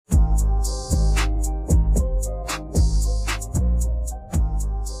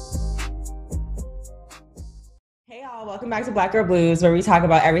back to Black Girl Blues, where we talk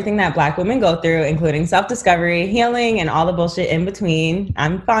about everything that Black women go through, including self-discovery, healing, and all the bullshit in between.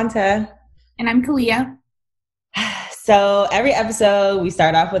 I'm Fanta. And I'm Kalia. So every episode, we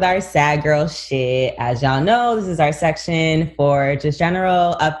start off with our sad girl shit. As y'all know, this is our section for just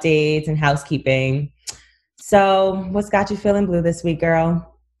general updates and housekeeping. So what's got you feeling blue this week,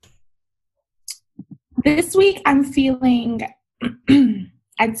 girl? This week, I'm feeling,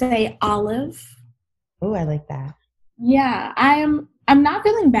 I'd say olive. Oh, I like that. Yeah, I'm not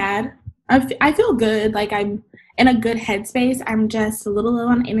feeling bad. I feel good. Like I'm in a good headspace. I'm just a little low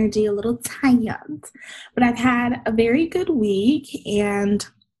on energy, a little tired. But I've had a very good week, and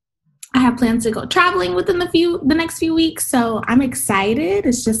I have plans to go traveling within the next few weeks. So I'm excited.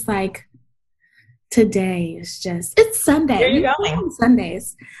 It's just like today is it's Sunday. Where are you going?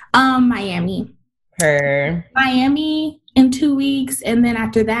 Sundays. Miami. Miami in 2 weeks, and then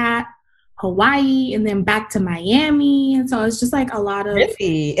after that, Hawaii, and then back to Miami. And so it's just like a lot of...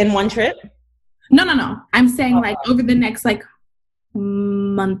 Really? In one trip? No. I'm saying like over the next like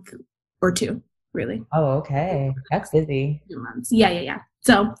month or two, really. Oh, okay. That's busy. 2 months. Yeah.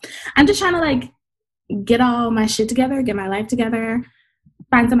 So I'm just trying to like get all my shit together, get my life together,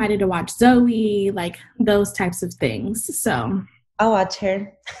 find somebody to watch Zoe, like those types of things. So I'll watch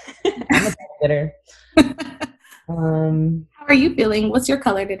her. I'm a bitter. How are you feeling? What's your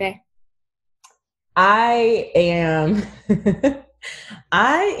color today? I am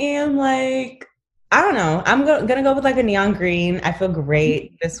like, I don't know. I'm gonna go with like a neon green. I feel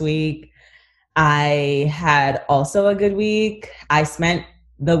great this week. I had also a good week. I spent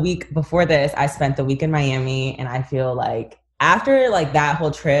the week before this, I spent the week in Miami, and I feel like after like that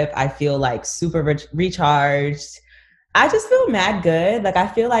whole trip, I feel like super recharged. I just feel mad good. Like I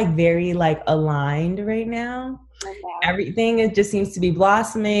feel like very like aligned right now. Okay. Everything, it just seems to be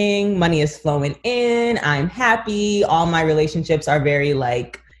blossoming. Money is flowing in. I'm happy. All my relationships are very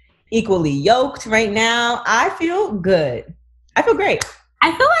like equally yoked right now. I feel good. I feel great.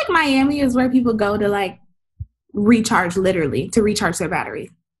 I feel like Miami is where people go to like recharge, literally to recharge their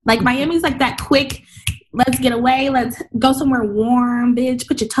battery. Like Miami's like that quick, let's get away. Let's go somewhere warm, bitch.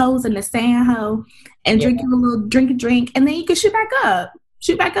 Put your toes in the sand, ho, and drink you a little drink. And then you can shoot back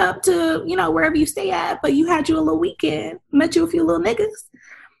up to, wherever you stay at. But you had you a little weekend, met you a few little niggas,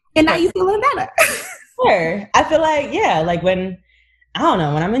 and now you feeling better. Sure. I feel like, yeah, like when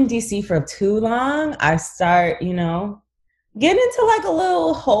I'm in DC for too long, I start, getting into like a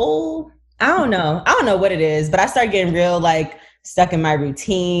little hole. I don't know what it is, but I start getting real like stuck in my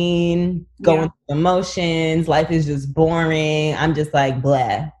routine, going through the motions. Life is just boring. I'm just like,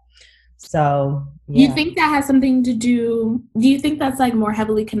 blah. So, yeah. You think that has something to do you think that's like more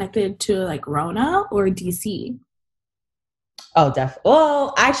heavily connected to like Rona or DC? Oh, definitely.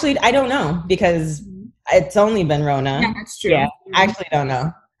 Well, actually, I don't know because it's only been Rona. Yeah, that's true. Yeah, I actually don't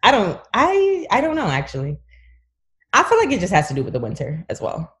know. I don't know, actually. I feel like it just has to do with the winter as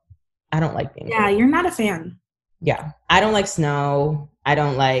well. I don't like being cold. You're not a fan. Yeah. I don't like snow. I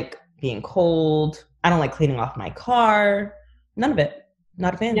don't like being cold. I don't like cleaning off my car. None of it.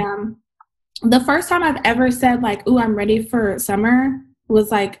 Not a fan. Yeah. The first time I've ever said like, ooh, I'm ready for summer was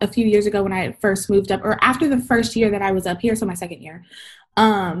like a few years ago when I first moved up, or after the first year that I was up here, so my second year.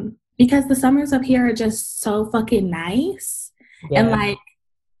 Because the summers up here are just so fucking nice. Yeah. And like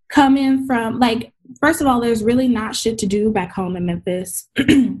coming from like, first of all, there's really not shit to do back home in Memphis.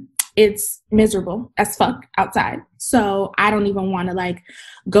 It's miserable as fuck outside. So I don't even want to like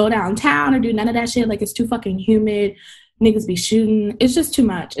go downtown or do none of that shit. Like it's too fucking humid. Niggas be shooting. It's just too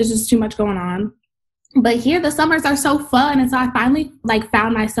much. It's just too much going on. But here the summers are so fun. And so I finally like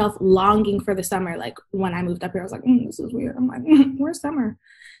found myself longing for the summer. Like when I moved up here, I was like, this is weird. I'm like, where's summer?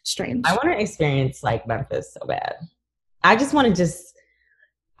 Strange. I want to experience like Memphis so bad. I just want to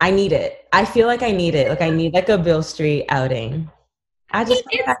I need it. I feel like I need it. Like I need like a Beale Street outing. I think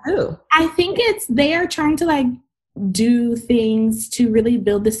it's they're trying to like do things to really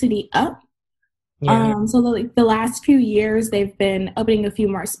build the city up. Yeah. So the last few years they've been opening a few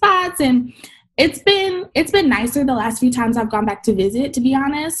more spots, and it's been nicer the last few times I've gone back to visit, to be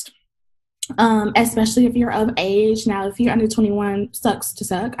honest. Especially if you're of age. Now, if you're under 21, sucks to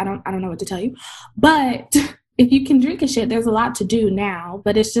suck. I don't know what to tell you. But if you can drink and shit, there's a lot to do now.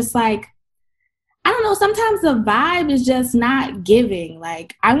 But it's just like, I don't know, sometimes the vibe is just not giving.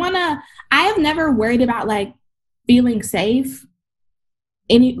 Like, I have never worried about, like, feeling safe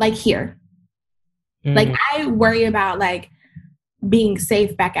here. Mm-hmm. Like, I worry about, like, being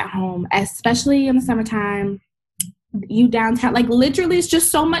safe back at home, especially in the summertime. You downtown, like, literally, it's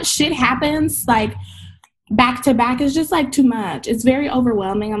just so much shit happens, like, back to back. It's just, like, too much. It's very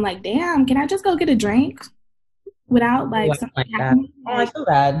overwhelming. I'm like, damn, can I just go get a drink? without like something happening. Oh, I feel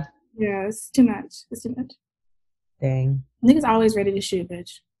bad. Yeah, it's too much. It's too much. Dang. Niggas always ready to shoot,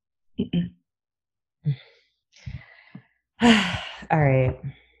 bitch. All right.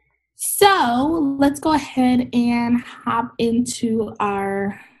 So let's go ahead and hop into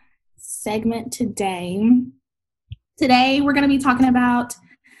our segment today. Today, we're going to be talking about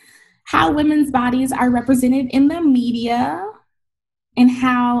how women's bodies are represented in the media and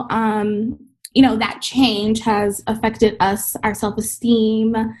how, that change has affected us, our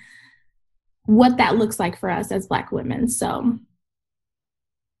self-esteem, what that looks like for us as Black women. So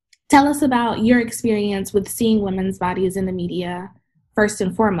tell us about your experience with seeing women's bodies in the media, first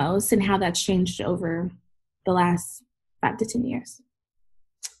and foremost, and how that's changed over the last 5 to 10 years.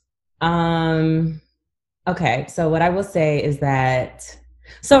 Okay, so what I will say is that,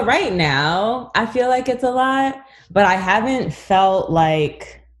 so right now, I feel like it's a lot, but I haven't felt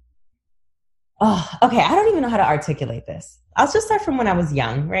like, okay, I don't even know how to articulate this. I'll just start from when I was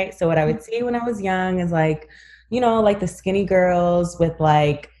young, right? So what I would see when I was young is like, like the skinny girls with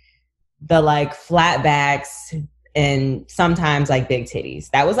like the like flat backs and sometimes like big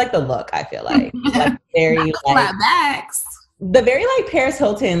titties. That was like the look, I feel like. Like very like flat backs. The very like Paris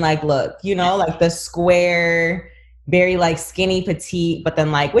Hilton like look, like the square, very like skinny petite, but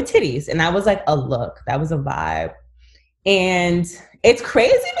then like with titties. And that was like a look. That was a vibe. And it's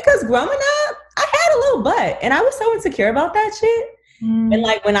crazy because growing up, I had a little butt and I was so insecure about that shit. And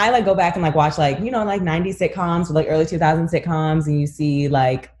like when I like go back and like watch like, like 90s sitcoms or like early 2000s sitcoms and you see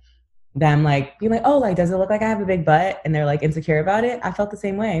like them like being like, oh, like, does it look like I have a big butt? And they're like insecure about it. I felt the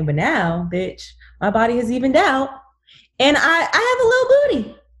same way. But now, bitch, my body has evened out. And I have a little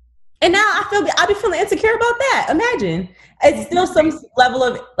booty. And now I'll be feeling insecure about that. Imagine. It's still some level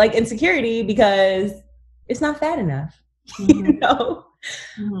of like insecurity because it's not fat enough.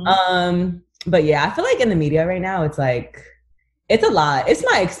 But yeah, I feel like in the media right now, it's like, it's a lot. It's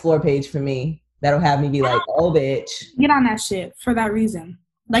my explore page for me that'll have me be like, oh, bitch. Get on that shit for that reason.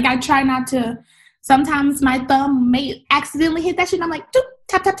 Like I try not to, sometimes my thumb may accidentally hit that shit and I'm like, doop,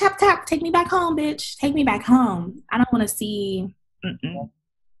 tap, tap, tap, tap. Take me back home, bitch. Take me back home. I don't want to see.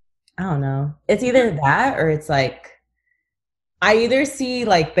 I don't know. It's either that or it's like, I either see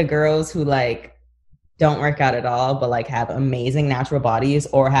like the girls who like don't work out at all, but like have amazing natural bodies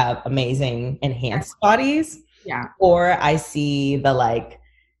or have amazing enhanced bodies. Yeah. Or I see the like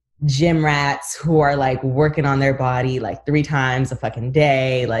gym rats who are like working on their body like 3 times a fucking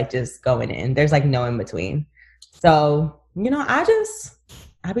day, like just going in. There's like no in between. So,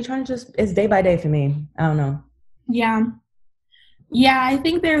 I be trying to it's day by day for me. I don't know. Yeah. Yeah, I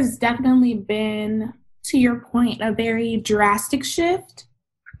think there's definitely been, to your point, a very drastic shift.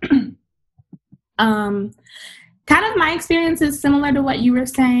 Kind of my experience is similar to what you were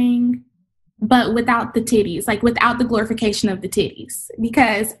saying, but without the titties, like without the glorification of the titties.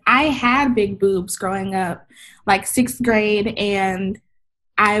 Because I had big boobs growing up, like 6th grade, and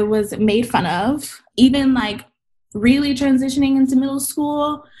I was made fun of. Even like really transitioning into middle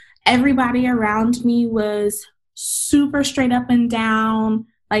school, everybody around me was super straight up and down.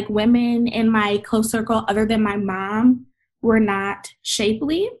 Like women in my close circle, other than my mom, were not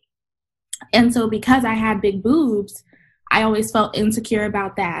shapely. And so because I had big boobs, I always felt insecure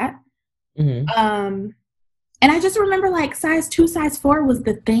about that. And I just remember like size 2, size 4 was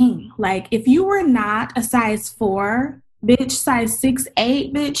the thing. Like if you were not a size 4, bitch, size 6,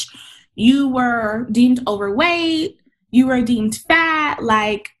 8, bitch, you were deemed overweight, you were deemed fat,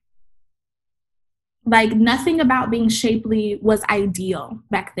 like nothing about being shapely was ideal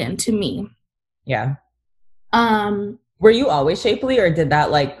back then to me. Yeah. Were you always shapely, or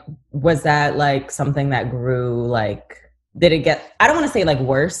was that like something that grew, like, did it get, I don't want to say like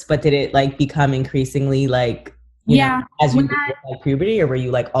worse, but did it like become increasingly like, as you grew like puberty, or were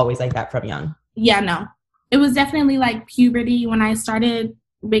you like always like that from young? Yeah, no. It was definitely like puberty when I started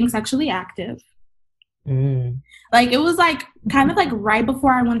being sexually active. Like it was like kind of like right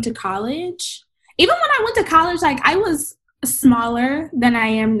before I went to college. Even when I went to college, like I was smaller than I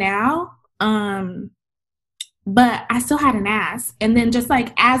am now. But I still had an ass. And then just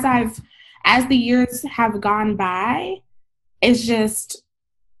like as the years have gone by, it's just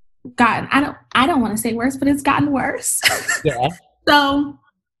gotten, I don't want to say worse, but it's gotten worse. Yeah. So,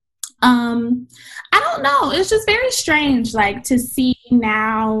 I don't know. It's just very strange, like to see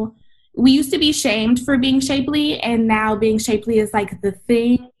now. We used to be shamed for being shapely, and now being shapely is like the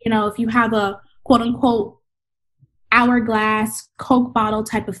thing. If you have a quote unquote hourglass Coke bottle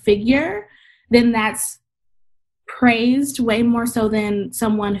type of figure, then that's praised way more so than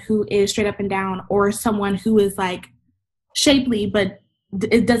someone who is straight up and down, or someone who is like shapely but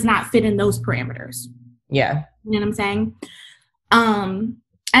it does not fit in those parameters. Yeah. You know what I'm saying?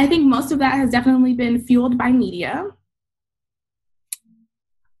 I think most of that has definitely been fueled by media.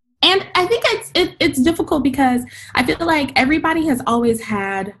 And I think it's difficult because I feel like everybody has always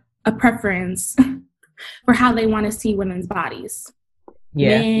had a preference for how they want to see women's bodies.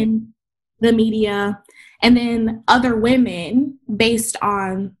 Yeah. Men, the media, and then other women based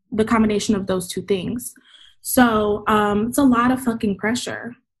on the combination of those two things. So it's a lot of fucking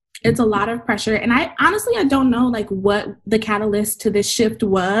pressure. It's a lot of pressure. And I don't know like what the catalyst to this shift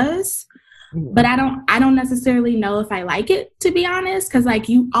was. But I don't necessarily know if I like it, to be honest, because like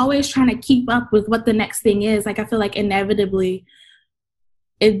you always trying to keep up with what the next thing is. Like I feel like inevitably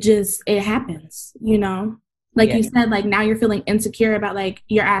it happens, you know? Like you said, like now you're feeling insecure about like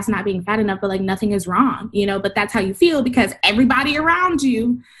your ass not being fat enough, but like nothing is wrong, you know? But that's how you feel because everybody around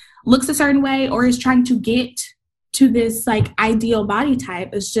you looks a certain way or is trying to get to this like ideal body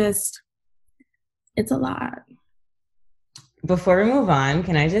type. It's a lot. Before we move on,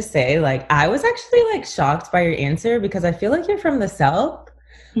 can I just say, like, I was actually like shocked by your answer because I feel like you're from the South.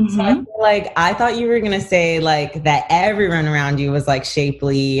 Mm-hmm. So I feel like I thought you were going to say like that everyone around you was like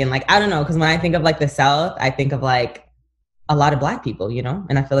shapely and like, I don't know. Cause when I think of like the South, I think of like a lot of Black people, you know?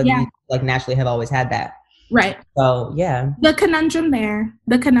 And I feel like you like naturally have always had that. Right. So yeah. The conundrum.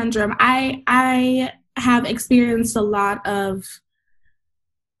 I have experienced a lot of,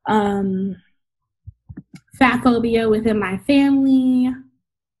 fat phobia within my family.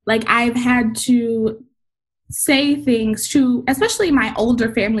 Like I've had to say things to, especially my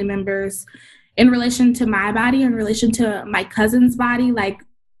older family members in relation to my body, in relation to my cousin's body, like,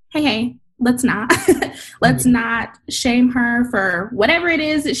 hey, let's not shame her for whatever it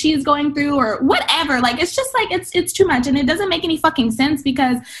is that she's going through or whatever. Like, it's just like, it's too much. And it doesn't make any fucking sense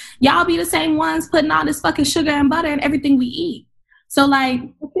because y'all be the same ones putting all this fucking sugar and butter in everything we eat. So like,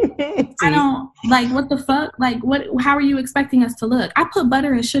 I don't like what the fuck, like how are you expecting us to look? I put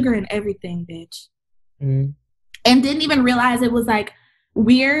butter and sugar in everything, bitch. And didn't even realize it was like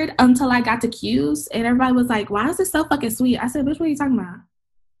weird until I got to Q's and everybody was like, why is this so fucking sweet? I said, bitch, what are you talking about?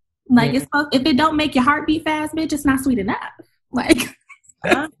 Like it's if it don't make your heart beat fast, bitch, it's not sweet enough. Like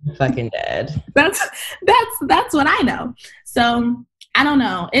I'm fucking dead. That's what I know. So I don't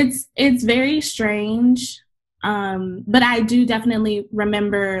know. It's very strange. But I do definitely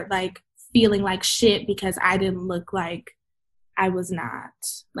remember like feeling like shit because I didn't look like I was not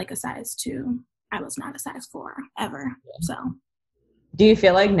like a size 2. I was not a size 4 ever. So do you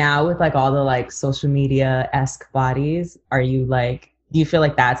feel like now with like all the like social media-esque bodies, do you feel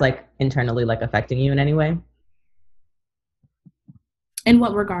like that's like internally like affecting you in any way? In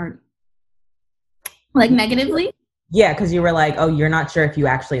what regard? Like negatively? Yeah, because you were like, oh, you're not sure if you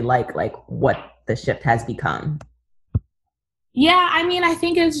actually like what the shift has become. Yeah, I mean, I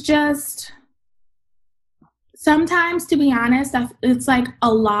think it's just sometimes, to be honest, it's like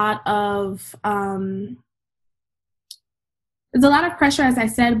a lot of it's a lot of pressure, as I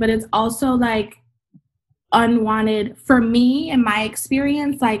said, but it's also like unwanted for me in my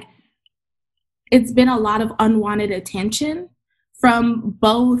experience. Like it's been a lot of unwanted attention from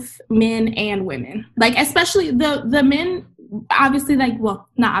both men and women, like especially the men. Obviously, like, well,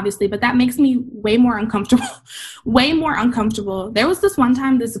 not obviously, but that makes me way more uncomfortable. There was this one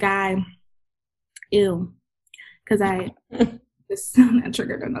time this guy, because that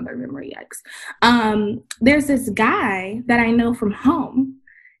triggered another memory, yikes. There's this guy that I know from home,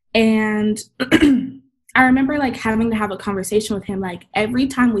 and I remember like having to have a conversation with him. Like every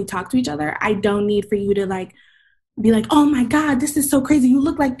time we talk to each other, I don't need for you to like be like, oh my God, this is so crazy. You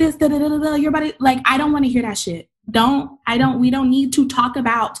look like this, your body. Like, I don't want to hear that shit. We don't need to talk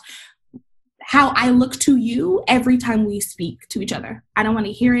about how I look to you every time we speak to each other. I don't want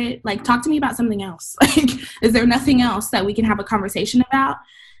to hear it. Like, talk to me about something else. Like, is there nothing else that we can have a conversation about?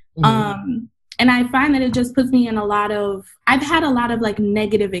 And I find that it just puts me in I've had a lot of like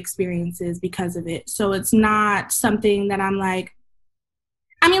negative experiences because of it. So it's not something that I'm like,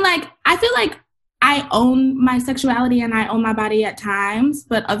 I mean, like, I feel like I own my sexuality and I own my body at times,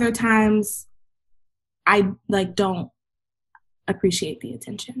 but other times I like don't appreciate the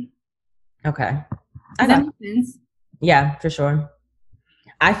attention. Okay. Does that make sense? Yeah, for sure.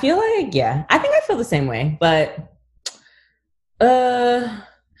 I feel like, I think I feel the same way, but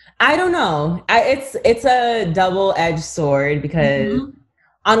I don't know. It's a double-edged sword because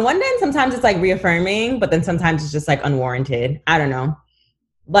on one end, sometimes it's like reaffirming, but then sometimes it's just like unwarranted. I don't know.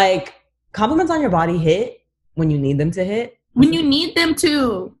 Like compliments on your body hit when you need them to hit. When you need them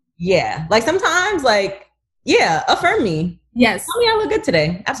to. Yeah. Like sometimes like, yeah, affirm me. Yes. Tell me I look good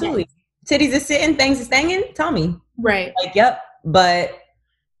today. Absolutely. Yes. Titties is sitting, things is staying. Tell me. Right. Like, yep. But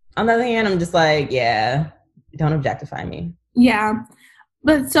on the other hand, I'm just like, yeah, Don't objectify me. Yeah.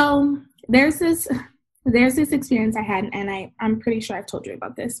 But so there's this experience I had, and I'm pretty sure I've told you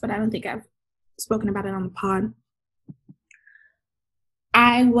about this, but I don't think I've spoken about it on the pod.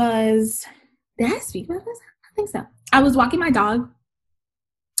 Did I speak about this? I think so. I was walking my dog,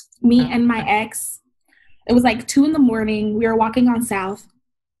 me and my ex. It was like 2 a.m. We were walking on South.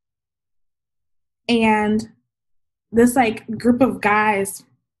 And this like group of guys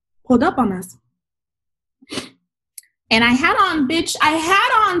pulled up on us. And I had on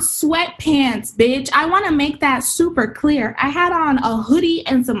sweatpants, bitch. I want to make that super clear. I had on a hoodie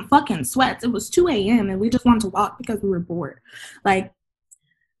and some fucking sweats. It was 2 a.m. and we just wanted to walk because we were bored. Like,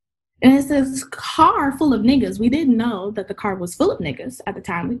 and it's this car full of niggas. We didn't know that the car was full of niggas at the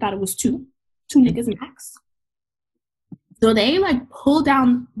time. We thought it was two niggas max. So they like roll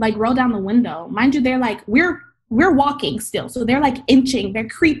down the window. Mind you, they're like, we're walking still. So they're like inching, they're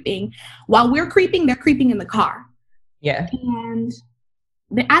creeping. While we're creeping, they're creeping in the car. Yeah. And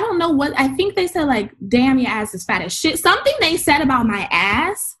I don't know what, I think they said like, damn, your ass is fat as shit. Something they said about my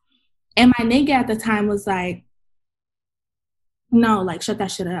ass. And my nigga at the time was like, no, like, shut that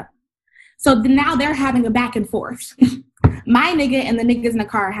shit up. So now they're having a back and forth. My nigga and the niggas in the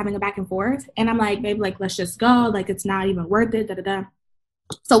car are having a back and forth. And I'm like, babe, like, let's just go. Like, it's not even worth it. Da, da, da.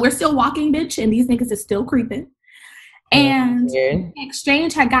 So we're still walking, bitch. And these niggas is still creeping. And the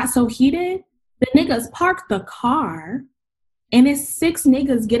exchange had got so heated. The niggas parked the car. And it's 6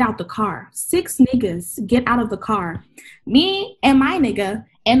 niggas get out the car. 6 niggas get out of the car. Me and my nigga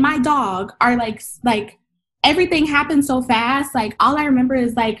and my dog are like everything happened so fast. Like, all I remember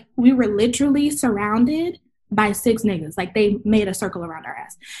is, like, we were literally surrounded by 6 niggas. Like, they made a circle around our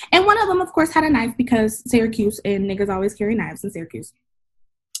ass. And one of them, of course, had a knife because Syracuse, and niggas always carry knives in Syracuse.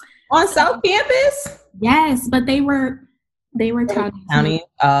 On South Campus? Yes, but they were county.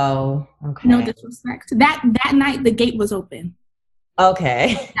 Oh, okay. No disrespect. That night, the gate was open.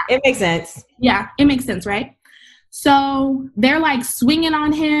 Okay. Yeah. It makes sense. Yeah, it makes sense, right? So they're like swinging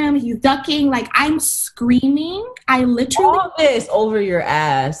on him. He's ducking. Like, I'm screaming. I literally. All this over your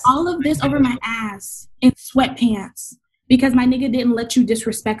ass. All of this over my ass in sweatpants because my nigga didn't let you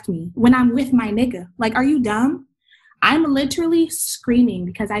disrespect me when I'm with my nigga. Like, are you dumb? I'm literally screaming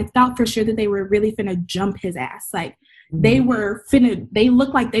because I thought for sure that they were really finna jump his ass. Like, they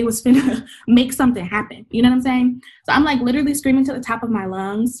looked like they was finna make something happen. You know what I'm saying? So I'm like literally screaming to the top of my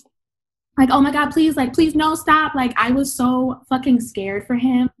lungs. Like, oh my God, please, like, please, no, stop. Like, I was so fucking scared for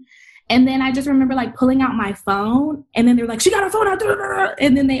him. And then I just remember, like, pulling out my phone. And then they're like, she got her phone out.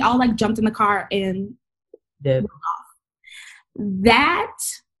 And then they all, like, jumped in the car and went off. That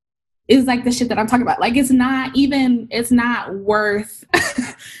is, like, the shit that I'm talking about. Like, it's not worth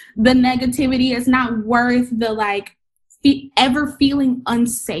the negativity. It's not worth the, like, ever feeling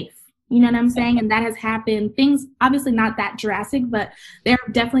unsafe. You know what I'm saying? And that has happened. Things, obviously not that drastic, but there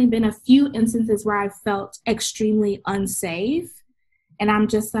have definitely been a few instances where I've felt extremely unsafe. And I'm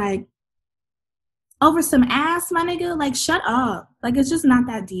just like, over some ass, my nigga, like, shut up. Like, it's just not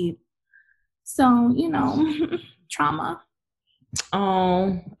that deep. So, you know, trauma.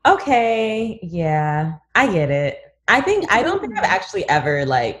 Oh, okay. Yeah, I get it. I don't think I've actually ever,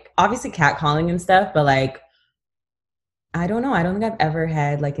 like, obviously catcalling and stuff, but, like, I don't know. I don't think I've ever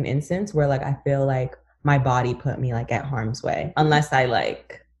had, like, an instance where, like, I feel like my body put me, like, at harm's way. Unless I,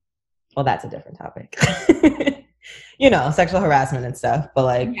 like, well, that's a different topic. You know, sexual harassment and stuff. But,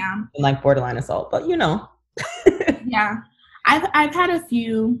 like, yeah. And, like, borderline assault. But, you know. Yeah. I've had a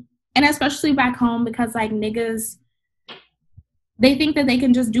few. And especially back home because, like, niggas, they think that they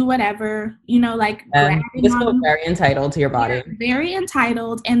can just do whatever. You know, like, you just feel very entitled to your body. Very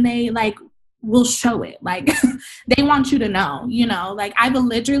entitled. And they, like, will show it. Like, they want you to know, you know, like, I've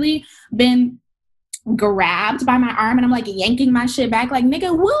literally been grabbed by my arm and I'm like yanking my shit back. Like,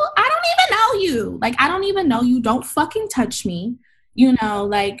 nigga, well, I don't even know you. Like, I don't even know you. Don't fucking touch me. You know,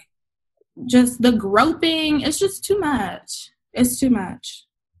 like, just the groping. It's just too much. It's too much.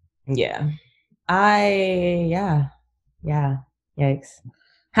 Yeah. Yeah. Yikes.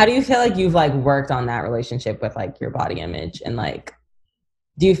 How do you feel like you've, like, worked on that relationship with, like, your body image and, like,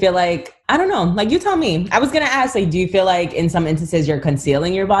 do you feel like, I don't know, like, you tell me. I was going to ask, like, do you feel like in some instances you're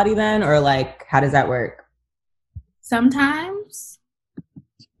concealing your body then? Or, like, how does that work? Sometimes.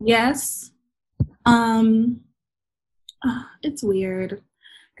 Yes. It's weird.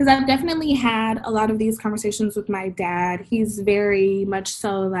 Because I've definitely had a lot of these conversations with my dad. He's very much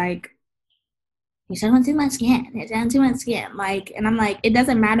so like, you're showing too much skin. You're showing too much skin. Like, and I'm like, it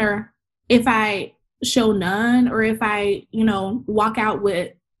doesn't matter if I show none or if I, you know, walk out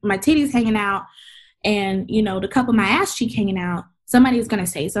with my titties hanging out and, you know, the cup of my ass cheek hanging out, somebody's going to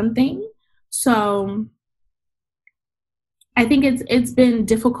say something. So I think it's been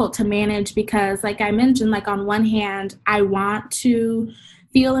difficult to manage because, like I mentioned, like on one hand, I want to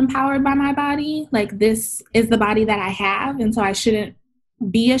feel empowered by my body. Like this is the body that I have, and so I shouldn't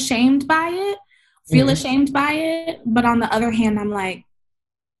be ashamed by it, feel ashamed by it. But on the other hand, I'm like,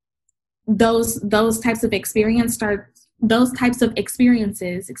 those types of experiences,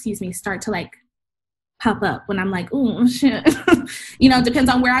 start to like pop up when I'm like, oh shit. It depends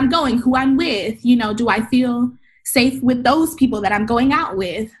on where I'm going, who I'm with. Do I feel safe with those people that I'm going out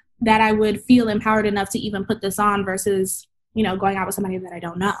with, that I would feel empowered enough to even put this on versus, going out with somebody that I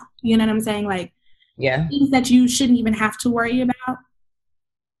don't know. You know what I'm saying? Like, yeah, things that you shouldn't even have to worry about,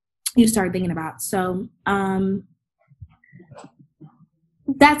 you start thinking about. So,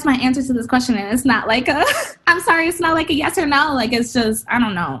 that's my answer to this question. And it's not like I'm sorry, it's not like a yes or no. Like, it's just, I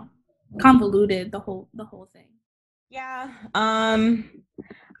don't know, convoluted, the whole thing. Yeah.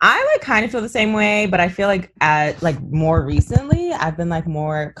 I like kind of feel the same way, but I feel like more recently, I've been like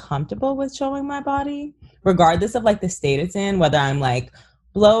more comfortable with showing my body, regardless of like the state it's in, whether I'm like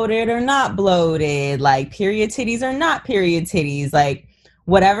bloated or not bloated, like period titties or not period titties, like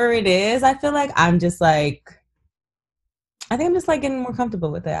whatever it is. I feel like I think I'm just like getting more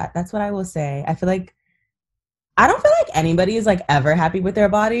comfortable with it. That's what I will say. I feel like I don't feel like anybody is like ever happy with their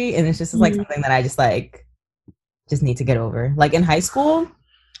body, and it's just like something that I just need to get over. Like in high school,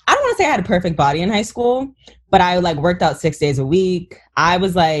 I don't want to say I had a perfect body in high school, but I like worked out 6 days a week. I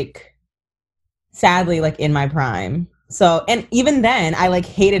was like, sadly, like in my prime. So, and even then I like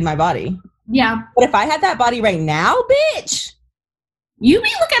hated my body. Yeah. But if I had that body right now, bitch, you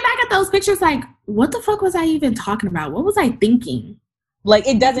be looking back at those pictures like, what the fuck was I even talking about? What was I thinking? Like,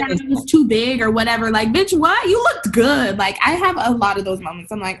 it doesn't. It was too big or whatever. Like, bitch, what? You looked good. Like, I have a lot of those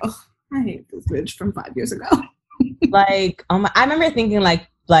moments. I'm like, oh, I hate this bitch from 5 years ago. Like, I remember thinking like,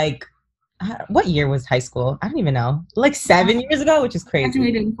 what year was high school? I don't even know. Like 7 years ago, which is crazy. I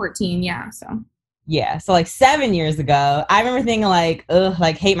graduated in 14, yeah, so. Yeah, so like 7 years ago, I remember thinking like, ugh,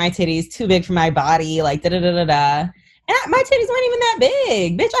 like hate my titties, too big for my body, like da-da-da-da-da. And my titties weren't even that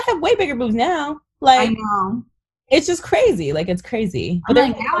big. Bitch, I have way bigger boobs now. Like, I know. It's just crazy. Like, it's crazy. But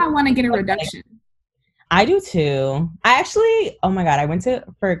like, now I want to get a reduction. I do too. I actually, oh my God, I went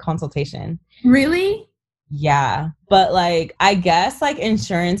for a consultation. Really? Yeah. But like, I guess like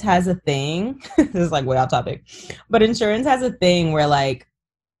insurance has a thing. This is like way off topic. But insurance has a thing where like,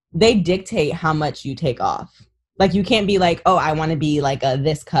 they dictate how much you take off. Like, you can't be like, oh, I want to be like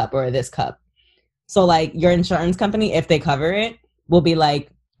this cup or this cup. So like your insurance company, if they cover it, will be like,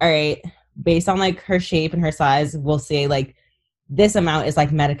 all right, based on like her shape and her size, we'll say like this amount is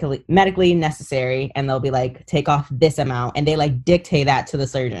like medically necessary, and they'll be like, take off this amount, and they like dictate that to the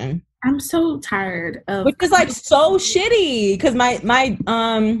surgeon. I'm so tired of, which is like so shitty, because my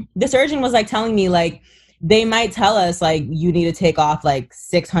the surgeon was like telling me like they might tell us like you need to take off like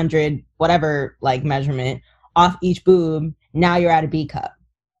 600 whatever like measurement off each boob. Now you're at a B cup.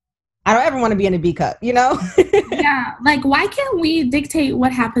 I don't ever want to be in a B cup, you know? Yeah. Like, why can't we dictate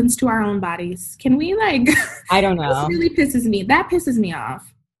what happens to our own bodies? Can we like, I don't know. This really pisses me. That pisses me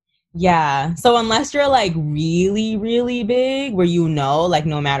off. Yeah. So unless you're like really, really big where, like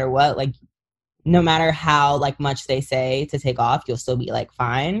no matter what, like no matter how like much they say to take off, you'll still be like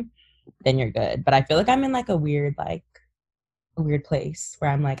fine, then you're good. But I feel like I'm in like a weird place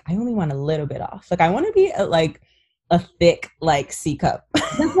where I'm like, I only want a little bit off. Like I want to be like a thick like C cup.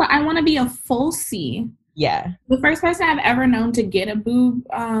 That's what I want to be, a full C. Yeah. The first person I've ever known to get a boob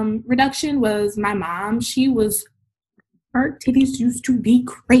reduction was my mom. Her titties used to be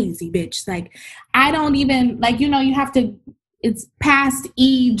crazy, bitch. Like, I don't even, like, you have to, it's past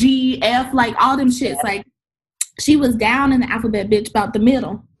E, G, F, like all them shits. Yeah. Like, she was down in the alphabet, bitch, about the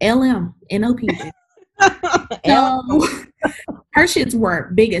middle. LM, NOP. So her shits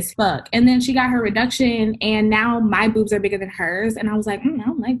were big as fuck. And then she got her reduction, and now my boobs are bigger than hers. And I was like, I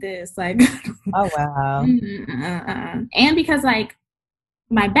don't like this. Like, oh, wow. And because, like,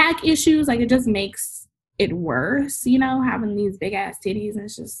 my back issues, like, it just makes it worse, having these big ass titties. And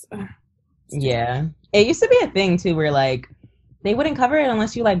it's just, yeah. It used to be a thing, too, where, like, they wouldn't cover it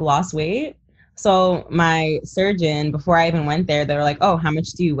unless you, like, lost weight. So my surgeon, before I even went there, they were like, oh, how much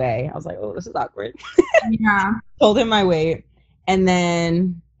do you weigh? I was like, oh, this is awkward. Yeah. Told him my weight. And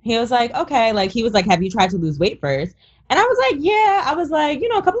then he was like, okay. Like, he was like, have you tried to lose weight first? And I was like, yeah. I was like,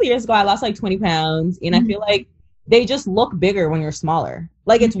 a couple of years ago, I lost like 20 pounds. And I feel like they just look bigger when you're smaller.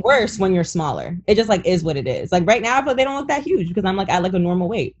 Like, it's worse when you're smaller. It just like is what it is. Like right now, I feel like they don't look that huge because I'm like at like a normal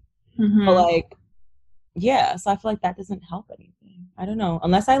weight. But like, yeah. So I feel like that doesn't help anything. I don't know.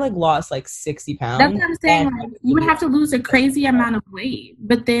 Unless I like lost like 60 pounds. That's what I'm saying. Like, you would have to lose a crazy amount of weight.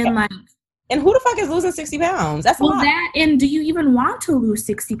 But then like, And who the fuck is losing 60 pounds? That's a lot. And do you even want to lose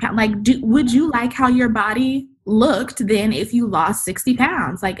 60 pounds? Like, would you like how your body looked then if you lost 60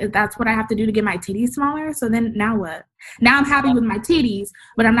 pounds? Like, that's what I have to do to get my titties smaller? So then now what? Now I'm happy with my titties,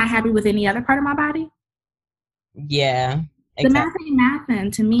 but I'm not happy with any other part of my body? Yeah. Exactly. The math ain't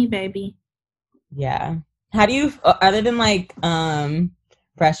mathin' to me, baby. Yeah. How do you, other than like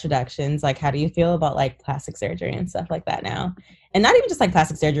breast reductions, like how do you feel about like plastic surgery and stuff like that now? And not even just like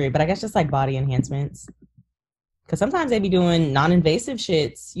plastic surgery, but I guess just like body enhancements. Because sometimes they be doing non-invasive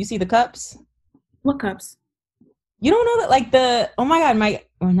shits. You see the cups? What cups? You don't know that like oh my God,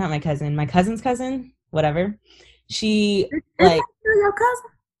 not my cousin, my cousin's cousin, whatever. She like. Your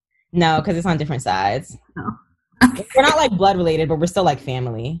cousin? No, because it's on different sides. Oh. We're not like blood related, but we're still like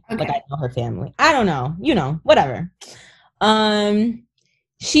family. Okay. Like I know her family. I don't know, whatever.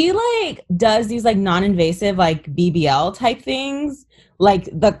 She like does these like non-invasive like BBL type things. Like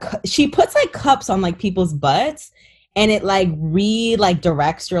she puts like cups on like people's butts, and it like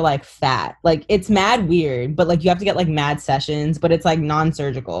directs your like fat. Like it's mad weird, but like you have to get like mad sessions, but it's like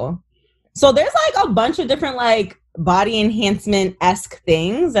non-surgical. So there's like a bunch of different like body enhancement-esque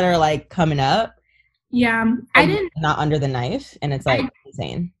things that are like coming up. Yeah, I didn't. Not under the knife, and it's like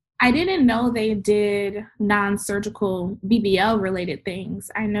insane. I didn't know they did non-surgical BBL related things.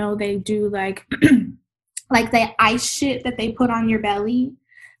 I know they do like like the ice shit that they put on your belly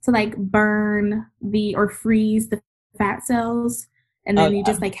to like burn or freeze the fat cells, and then you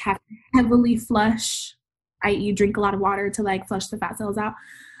just like have to heavily flush. You drink a lot of water to like flush the fat cells out.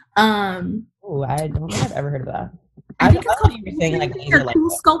 Oh, I don't think I've ever heard of that. I think it's called cool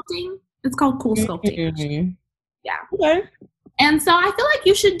sculpting. It's called cool sculpting. Mm-hmm. Yeah. Okay. And so I feel like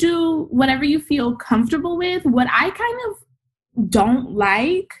you should do whatever you feel comfortable with. What I kind of don't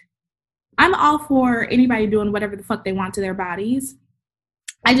like, I'm all for anybody doing whatever the fuck they want to their bodies.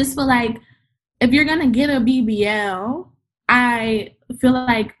 I just feel like if you're going to get a BBL, I feel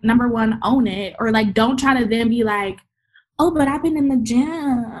like, number one, own it. Or like, don't try to then be like, oh, but I've been in the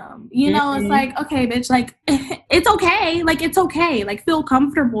gym. It's like, okay, bitch, like, it's okay. Like, it's okay. Like, feel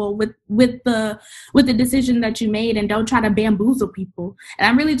comfortable with the decision that you made, and don't try to bamboozle people. And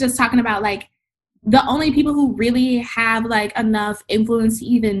I'm really just talking about, like, the only people who really have, like, enough influence to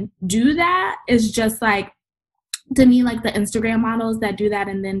even do that is just, like, to me, like, the Instagram models that do that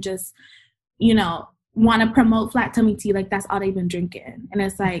and then just, want to promote flat tummy tea. Like, that's all they've been drinking. And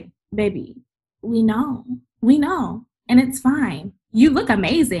it's like, baby, we know. And it's fine. You look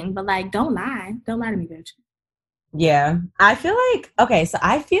amazing, but like, don't lie. Don't lie to me, bitch. Yeah. I feel like, okay, so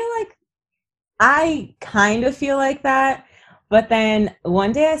I feel like I kind of feel like that. But then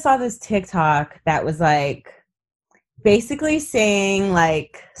one day I saw this TikTok that was like basically saying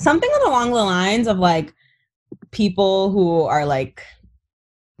like something along the lines of like people who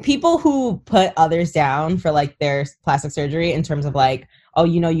put others down for like their plastic surgery in terms of like, oh,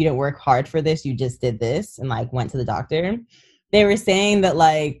 you didn't work hard for this, you just did this and like went to the doctor. They were saying that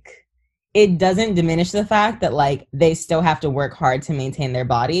like it doesn't diminish the fact that like they still have to work hard to maintain their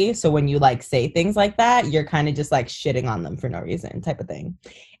body. So when you like say things like that, you're kind of just like shitting on them for no reason type of thing.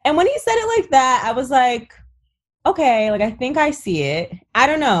 And when he said it like that, I was like, okay, like I think I see it. I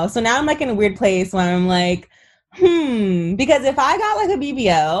don't know. So now I'm like in a weird place where I'm like, because if I got like a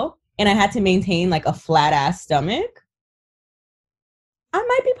BBL and I had to maintain like a flat ass stomach, I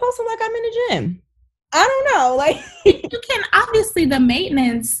might be posting like I'm in the gym. I don't know. Like you can obviously the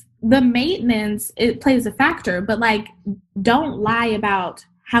maintenance, it plays a factor, but like don't lie about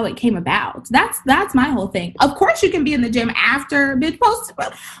how it came about. That's my whole thing. Of course you can be in the gym after, bitch,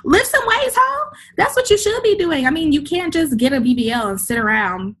 lift some weights, ho. That's what you should be doing. I mean, you can't just get a BBL and sit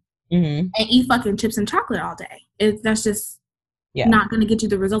around and eat fucking chips and chocolate all day. That's just not going to get you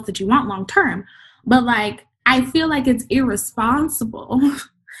the results that you want long term. But like, I feel like it's irresponsible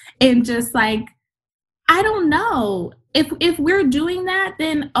and just like, I don't know. If we're doing that,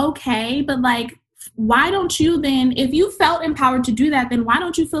 then okay. But like, why don't you then, if you felt empowered to do that, then why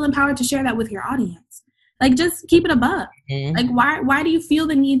don't you feel empowered to share that with your audience? Like, just keep it a buck. Like, why do you feel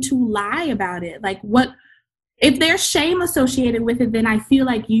the need to lie about it? Like, what, if there's shame associated with it, then I feel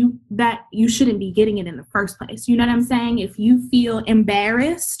like you shouldn't be getting it in the first place. You know what I'm saying? If you feel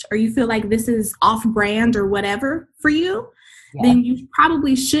embarrassed or you feel like this is off brand or whatever for you, then you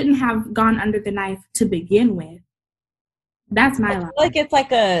probably shouldn't have gone under the knife to begin with. That's my line. Like it's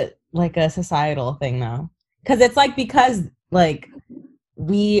like a societal thing though. Because like but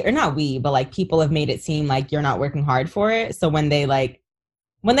like people have made it seem like you're not working hard for it. So when they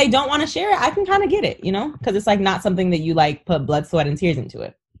don't want to share it, I can kind of get it, because it's like not something that you like put blood, sweat, and tears into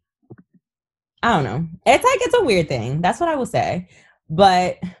it. I don't know. It's like, it's a weird thing. That's what I will say.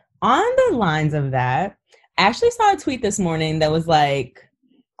 But on the lines of that, I actually saw a tweet this morning that was like,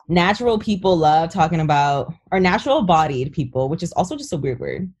 natural people love talking about, or natural bodied people, which is also just a weird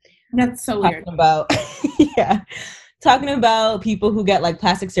word. That's so weird. About, yeah. Talking about people who get like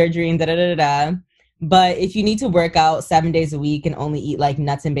plastic surgery and da-da-da-da-da. But if you need to work out 7 days a week and only eat like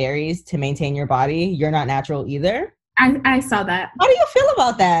nuts and berries to maintain your body, you're not natural either. I saw that. How do you feel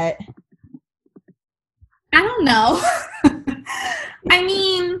about that? I don't know. I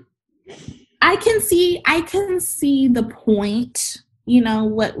mean, I can see the point, you know,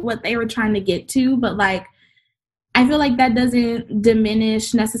 what they were trying to get to, but like, I feel like that doesn't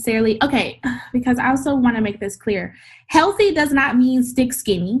diminish necessarily. Okay, because I also want to make this clear. Healthy does not mean stick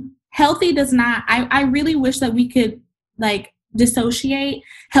skinny. Healthy does not, I really wish that we could like dissociate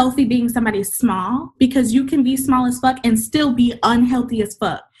healthy being somebody small, because you can be small as fuck and still be unhealthy as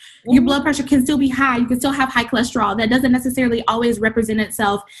fuck. Your blood pressure can still be high. You can still have high cholesterol. That doesn't necessarily always represent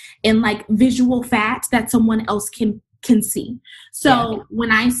itself in like visual fat that someone else can see. So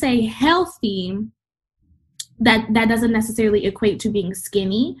when I say healthy, that doesn't necessarily equate to being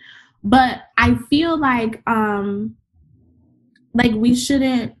skinny, but I feel like we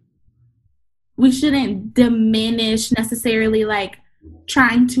shouldn't diminish necessarily like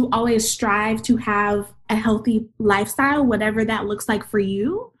trying to always strive to have a healthy lifestyle, whatever that looks like for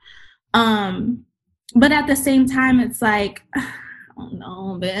you. But at the same time, it's like, I don't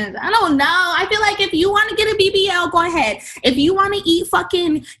know, man. I don't know. I feel like if you want to get a BBL, go ahead. If you want to eat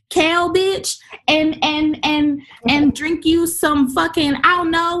fucking kale, bitch, and drink you some fucking, I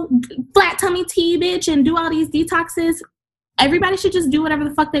don't know, flat tummy tea, bitch, and do all these detoxes, everybody should just do whatever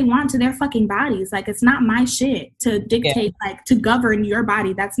the fuck they want to their fucking bodies. Like, it's not my shit to dictate, like, to govern your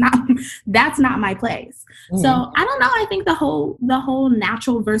body. That's not my place. So I don't know. I think the whole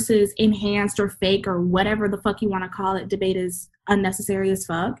natural versus enhanced or fake or whatever the fuck you want to call it debate is unnecessary as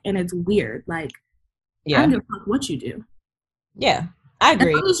fuck, and it's weird. Like, I don't give a fuck what you do. Yeah, I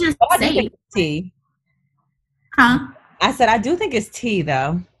agree. As long as you're safe. Tea. Huh? I said I do think it's tea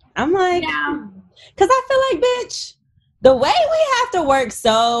though. I'm like, because I feel like, bitch, the way we have to work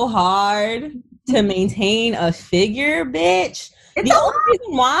so hard to maintain a figure, bitch. The only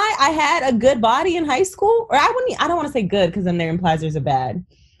reason why I had a good body in high school, or I don't want to say good because then there implies there's a bad.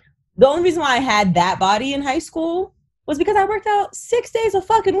 The only reason why I had that body in high school was because I worked out 6 days a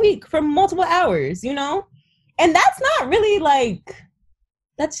fucking week for multiple hours, you know? And that's not really like,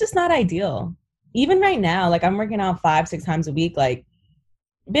 that's just not ideal. Even right now, like I'm working out 5-6 times a week. Like,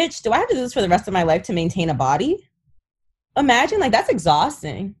 bitch, do I have to do this for the rest of my life to maintain a body? Imagine, like, that's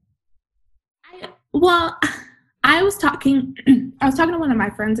exhausting. I was talking to one of my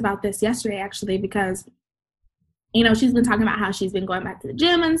friends about this yesterday, actually, because, you know, she's been talking about how she's been going back to the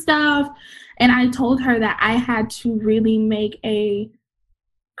gym and stuff. And I told her that I had to really make a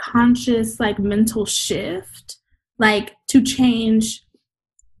conscious, like, mental shift, like, to change.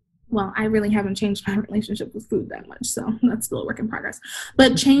 Well, I really haven't changed my relationship with food that much, so that's still a work in progress.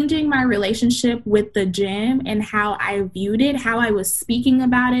 But changing my relationship with the gym and how I viewed it, how I was speaking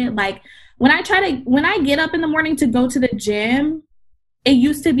about it. Like, when I get up in the morning to go to the gym, it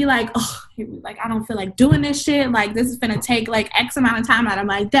used to be like, oh, like, I don't feel like doing this shit. Like, this is gonna take like X amount of time out of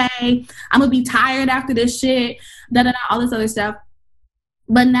my day. I'm gonna be tired after this shit, all this other stuff.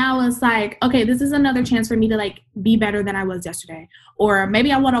 But now it's like, okay, this is another chance for me to like be better than I was yesterday. Or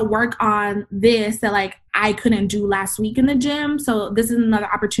maybe I want to work on this that like I couldn't do last week in the gym. So this is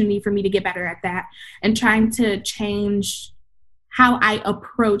another opportunity for me to get better at that, and trying to change how I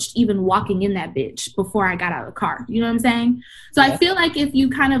approached even walking in that bitch before I got out of the car. You know what I'm saying? So I feel like if you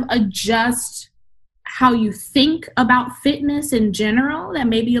kind of adjust how you think about fitness in general, that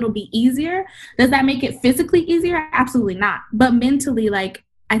maybe it'll be easier. Does that make it physically easier? Absolutely not. But mentally, like,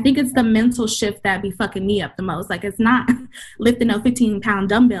 I think it's the mental shift that be fucking me up the most. Like, it's not lifting up 15-pound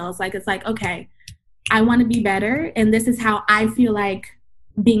dumbbells. Like, it's like, okay, I want to be better, and this is how I feel like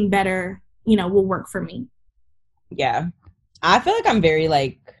being better, you know, will work for me. Yeah. I feel like I'm very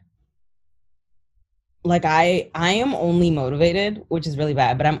like I am only motivated, which is really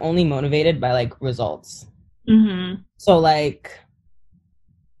bad, but I'm only motivated by like results. Mm-hmm. So like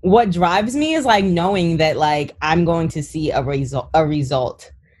what drives me is like knowing that like I'm going to see a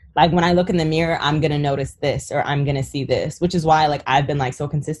result. Like when I look in the mirror, I'm going to notice this, or I'm going to see this, which is why like I've been like so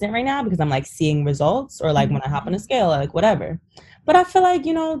consistent right now, because I'm like seeing results, or like when I hop on a scale, like whatever. But I feel like,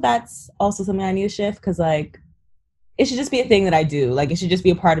 you know, that's also something I need to shift, because like it should just be a thing that I do. Like, it should just be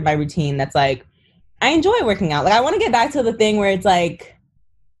a part of my routine that's like, I enjoy working out. Like, I want to get back to the thing where it's like,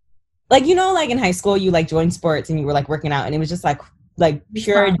 you know, like in high school, you like joined sports and you were like working out, and it was just like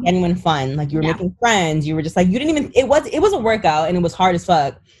pure, genuine fun. Like, you were making friends. You were just like, you didn't even, it was a workout and it was hard as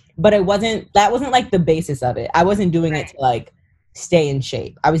fuck, but that wasn't like the basis of it. I wasn't doing it to like stay in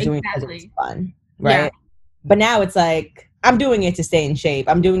shape. I was doing it because it was fun, right? Yeah. But now it's like I'm doing it to stay in shape.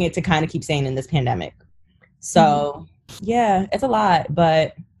 I'm doing it to kind of keep staying in this pandemic. So yeah, it's a lot,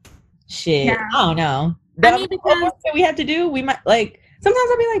 but shit, yeah. I don't know. I mean, because that we have to do, we might like sometimes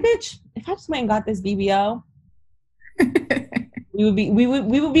I'll be like, bitch, if I just went and got this BBL, we would be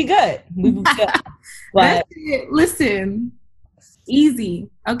good. We would be good. But listen, easy,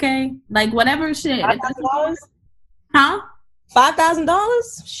 okay? Like whatever shit. $5,000? Huh?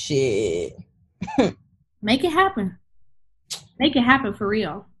 $5,000? Shit. Make it happen. Make it happen for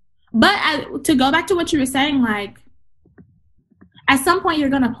real. But to go back to what you were saying, like at some point you're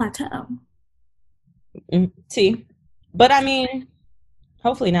gonna plateau. See, but I mean,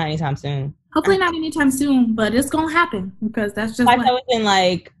 hopefully not anytime soon. Hopefully not anytime soon, but it's gonna happen because that's just plateau in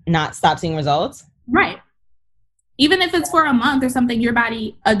like not stop seeing results. Right. Even if it's for a month or something, your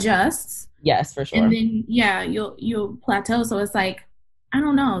body adjusts. Yes, for sure. And then you'll plateau. So it's like, I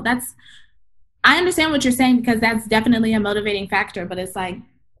don't know. I understand what you're saying because that's definitely a motivating factor, but it's like,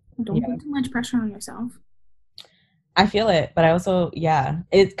 don't put too much pressure on yourself. I feel it, but I also,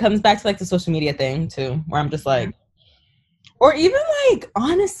 it comes back to like the social media thing too, where I'm just like, or even like,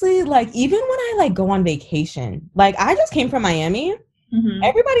 honestly, like even when I like go on vacation, like I just came from Miami. Mm-hmm.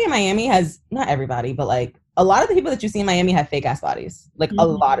 Everybody in Miami not everybody, but like a lot of the people that you see in Miami have fake ass bodies, like a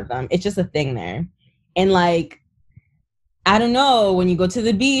lot of them. It's just a thing there. And like, I don't know, when you go to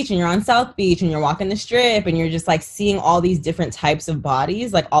the beach and you're on South Beach and you're walking the strip and you're just like seeing all these different types of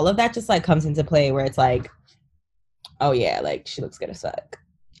bodies, like all of that just like comes into play where it's like, oh yeah, like she looks good as fuck.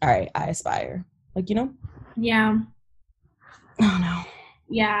 All right, I aspire. Like, you know? Yeah. Oh no.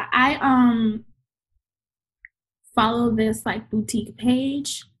 Yeah, I follow this like boutique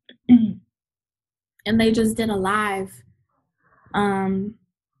page and they just did a live the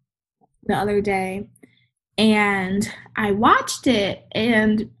other day. And I watched it,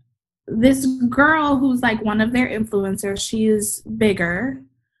 and this girl who's like one of their influencers, she's bigger.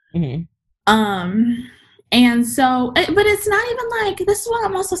 Mm-hmm. And so, but it's not even like, this is what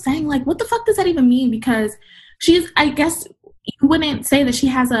I'm also saying, like, what the fuck does that even mean? Because I guess you wouldn't say that she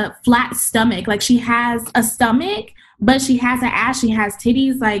has a flat stomach. Like, she has a stomach, but she has an ass, she has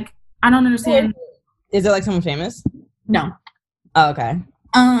titties. Like, I don't understand. Is it like someone famous? No. Oh, okay.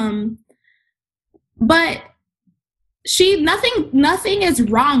 But nothing is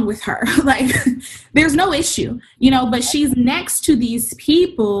wrong with her. Like, there's no issue, you know, but she's next to these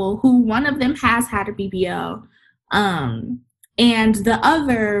people who one of them has had a BBL. And the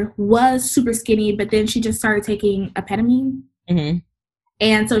other was super skinny, but then she just started taking amphetamine. Mm-hmm.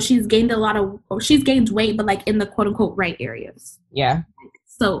 And so she's gained weight, but like in the quote unquote right areas. Yeah.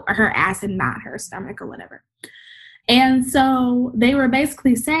 So her ass and not her stomach or whatever. And so they were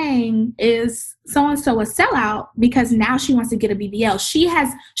basically saying, is so-and-so a sellout because now she wants to get a BBL?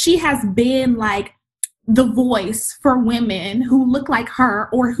 She has been like the voice for women who look like her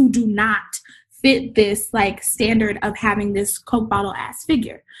or who do not fit this like standard of having this Coke bottle ass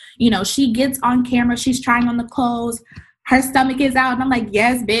figure. You know, she gets on camera, she's trying on the clothes, her stomach is out, and I'm like,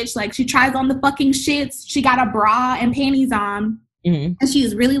 yes, bitch. Like, she tries on the fucking shits, she got a bra and panties on. Mm-hmm. And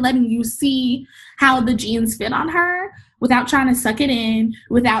she's really letting you see how the jeans fit on her without trying to suck it in,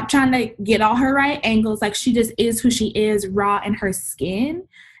 without trying to get all her right angles. Like, she just is who she is, raw in her skin.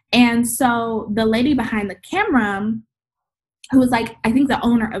 And so the lady behind the camera, who was like, I think the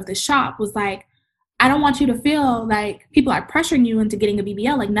owner of the shop, was like, I don't want you to feel like people are pressuring you into getting a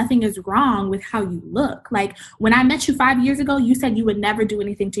BBL. Like, nothing is wrong with how you look. Like, when I met you 5 years ago, you said you would never do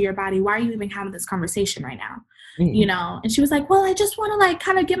anything to your body. Why are you even having this conversation right now? Mm-hmm. You know? And she was like, well, I just want to like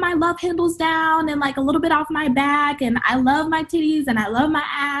kind of get my love handles down and like a little bit off my back. And I love my titties and I love my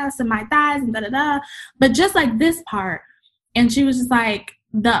ass and my thighs and da-da-da. But just like this part. And she was just like,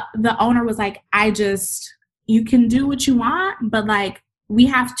 the owner was like, you can do what you want, but like, we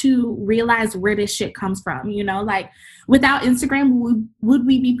have to realize where this shit comes from, you know? Like, without Instagram, would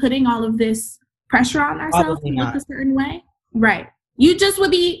we be putting all of this pressure on ourselves to look a certain way? Right. You just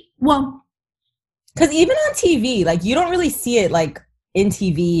would be, well. Because even on TV, like, you don't really see it, like, in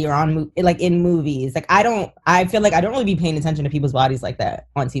TV or on, like, in movies. Like, I feel like I don't really be paying attention to people's bodies like that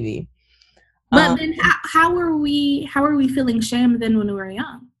on TV. But then how are we feeling shame then when we were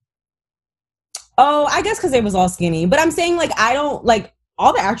young? Oh, I guess because they was all skinny. But I'm saying, like, I don't, like,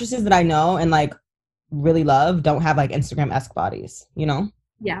 all the actresses that I know and like really love don't have like Instagram-esque bodies, you know?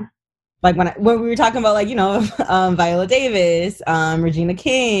 Yeah. Like when we were talking about like, you know, Viola Davis, Regina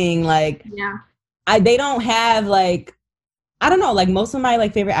King, like, yeah, they don't have like, I don't know, like most of my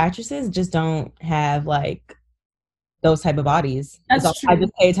like favorite actresses just don't have like those type of bodies. That's true. I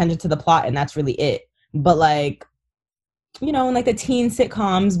just pay attention to the plot, and that's really it. But like, you know, in like the teen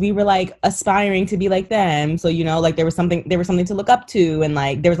sitcoms, we were like aspiring to be like them. So, you know, like there was something to look up to, and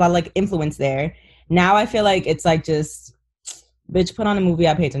like there was a lot of like influence there. Now I feel like it's like just, bitch, put on a movie,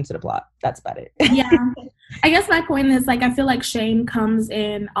 I pay attention to the plot. That's about it. Yeah. I guess my point is, like, I feel like shame comes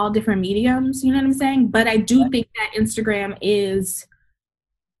in all different mediums, you know what I'm saying? But I do think that Instagram is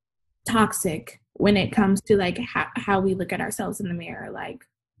toxic when it comes to like how we look at ourselves in the mirror. Like,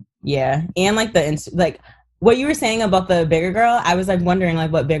 yeah. And like like what you were saying about the bigger girl, I was like wondering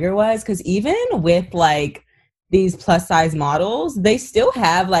like what bigger was, because even with like these plus size models, they still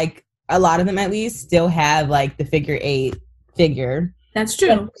have like, a lot of them at least still have like the figure 8 figure. That's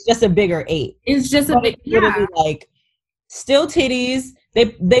true. It's just a bigger 8. It's just a big, yeah. Like still titties.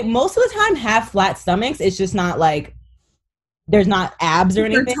 They most of the time have flat stomachs. It's just not like there's not abs or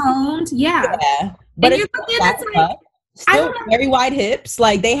anything. Toned, yeah. But it's like, still very wide hips.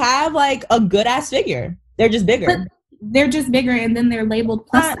 Like they have like a good ass figure. They're just bigger. But they're just bigger, and then they're labeled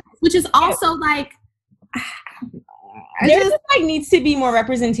plus size, which is also like. There just like needs to be more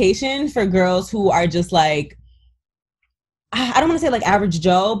representation for girls who are just like, I don't want to say like average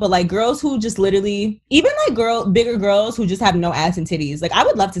Joe, but like girls who just literally, even like bigger girls who just have no ass and titties. Like I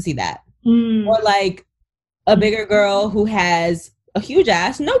would love to see that. Or like a bigger girl who has a huge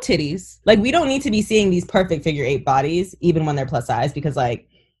ass, no titties. Like we don't need to be seeing these perfect figure 8 bodies, even when they're plus size, because like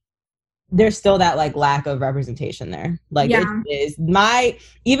there's still that like lack of representation there. Like it is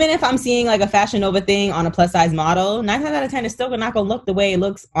even if I'm seeing like a Fashion Nova thing on a plus size model, 9 times out of 10 is still not gonna look the way it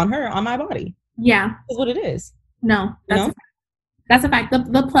looks on her, on my body. Yeah. That's what it is. No, that's a fact.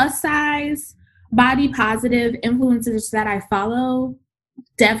 The plus size, body positive influencers that I follow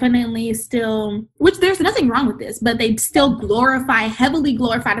definitely still, which there's nothing wrong with this, but they still heavily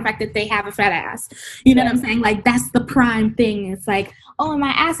glorify the fact that they have a fat ass. You know what I'm saying? Like that's the prime thing. It's like, oh, my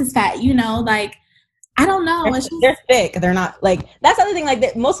ass is fat, you know, like, I don't know. They're thick. They're not like, that's the other thing.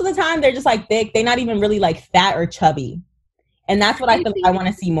 Like most of the time they're just like thick. They're not even really like fat or chubby. And that's what I feel like I want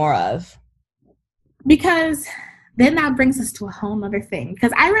to see more of. Because then that brings us to a whole nother thing.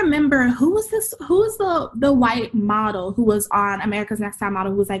 Because I remember, who was the white model who was on America's Next Top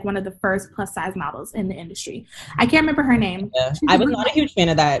Model, who was like one of the first plus size models in the industry. I can't remember her name. Yeah. I was not a huge fan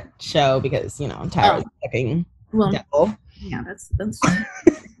of that show because, you know, I'm tired of fucking devil. Yeah, that's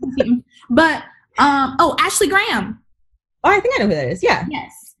but Ashley Graham. Oh, I think I know who that is. Yeah.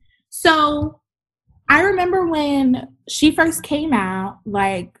 Yes. So I remember when she first came out,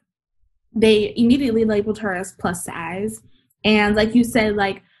 like they immediately labeled her as plus size. And like you said,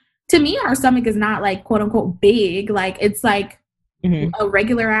 like to me, her stomach is not like quote unquote big. Like it's like a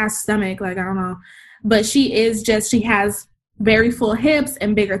regular ass stomach. Like, I don't know. But she has very full hips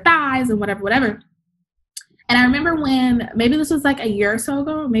and bigger thighs and whatever. And I remember when, maybe this was like a year or so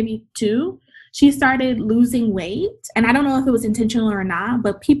ago, maybe 2, she started losing weight. And I don't know if it was intentional or not,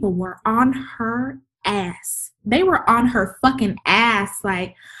 but people were on her ass. They were on her fucking ass.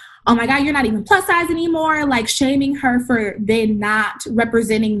 Like, oh my God, you're not even plus size anymore. Like shaming her for then not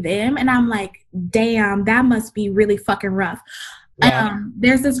representing them. And I'm like, damn, that must be really fucking rough. Yeah.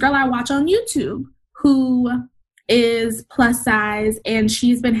 There's this girl I watch on YouTube who is plus size, and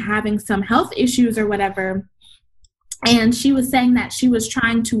she's been having some health issues or whatever. And she was saying that she was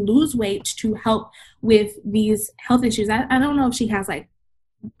trying to lose weight to help with these health issues. I don't know if she has like,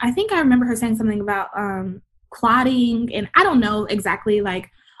 I think I remember her saying something about clotting, and I don't know exactly like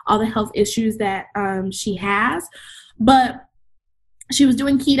all the health issues that she has, but she was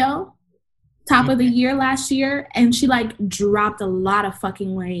doing keto top of the year last year, and she like dropped a lot of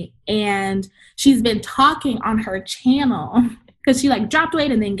fucking weight. And she's been talking on her channel because she like dropped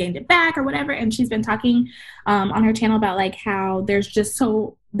weight and then gained it back or whatever. And she's been talking on her channel about like how there's just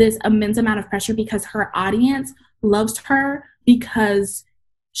this immense amount of pressure because her audience loves her because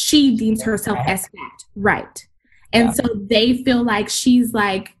she deems herself as fat. Right. And so they feel like she's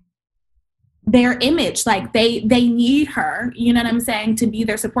like their image, like they need her, you know what I'm saying, to be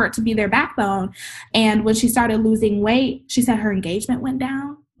their support, to be their backbone. And when she started losing weight, she said her engagement went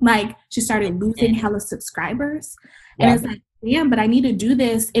down. Like she started losing hella subscribers. And it's like, damn, but I need to do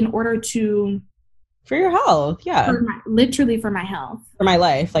this in order to... For your health, yeah. Literally for my health. For my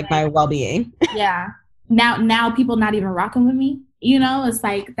life, like my well-being. Yeah. Now people not even rocking with me, you know? It's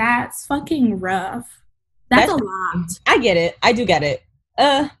like, that's fucking rough. That's a lot. I get it. I do get it.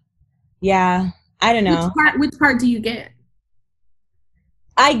 Yeah. I don't know. Which part do you get?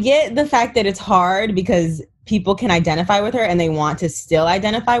 I get the fact that it's hard because people can identify with her and they want to still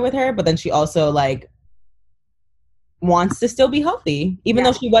identify with her, but then she also like wants to still be healthy, even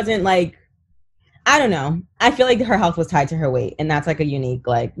though she wasn't like, I don't know. I feel like her health was tied to her weight, and that's like a unique,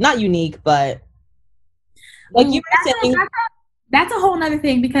 like not unique, but like you were saying, that's a whole nother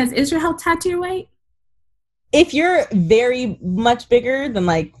thing, because is your health tied to your weight? If you're very much bigger than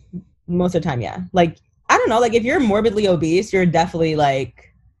like most of the time, yeah. Like I don't know, like if you're morbidly obese, you're definitely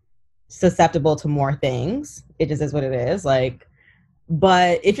like susceptible to more things. It just is what it is. Like,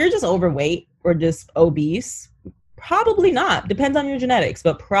 but if you're just overweight or just obese, probably not. Depends on your genetics,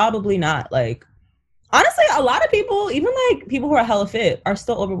 but probably not. Like honestly, a lot of people, even like people who are hella fit, are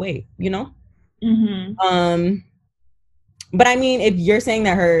still overweight, you know? Mm-hmm. But I mean, if you're saying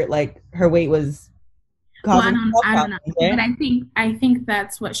that her weight was causing I don't know. But I think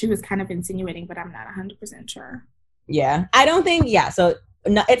that's what she was kind of insinuating, but I'm not 100% sure. Yeah. I don't think, yeah, so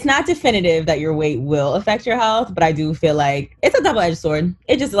no, it's not definitive that your weight will affect your health, but I do feel like it's a double-edged sword.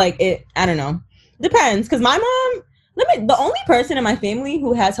 It just like it, I don't know. Depends, because my mom, the only person in my family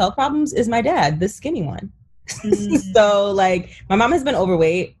who has health problems is my dad, the skinny one. So like my mom has been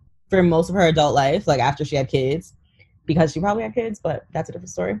overweight for most of her adult life, like after she had kids, because she probably had kids, but that's a different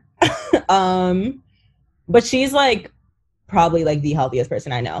story. But she's like probably like the healthiest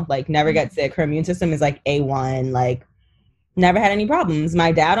person I know. Like never gets sick. Her immune system is like A1, like never had any problems.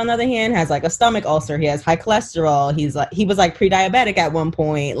 My dad, on the other hand, has like a stomach ulcer. He has high cholesterol. He was like pre-diabetic at one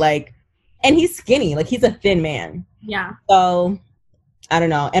point, like, and he's skinny, like he's a thin man. Yeah. So I don't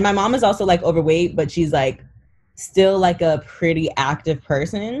know. And my mom is also like overweight, but she's like still like a pretty active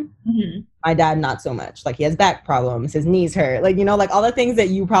person. Mm-hmm. My dad, not so much. Like he has back problems, his knees hurt, like, you know, like all the things that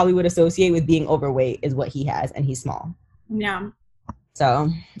you probably would associate with being overweight is what he has, and he's small. Yeah. So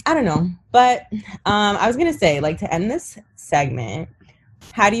I don't know, but I was gonna say, like, to end this segment,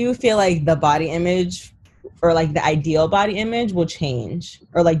 how do you feel like the body image, or like the ideal body image, will change?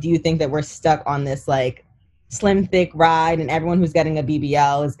 Or like, do you think that we're stuck on this like slim thick ride and everyone who's getting a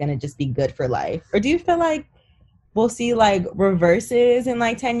BBL is gonna just be good for life? Or do you feel like we'll see like reverses in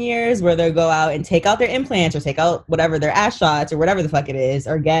like 10 years where they'll go out and take out their implants or take out whatever their ass shots or whatever the fuck it is,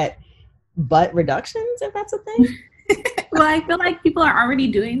 or get butt reductions, if that's a thing? Well, I feel like people are already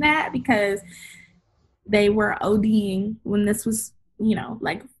doing that because they were ODing when this was, you know,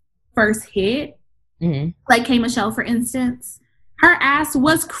 like first hit. Mm-hmm. Like K. Michelle, for instance, her ass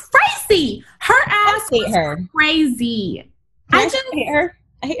was crazy. Her ass was crazy. I hate her.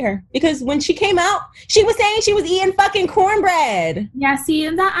 I hate her because when she came out, she was saying she was eating fucking cornbread. Yeah, see,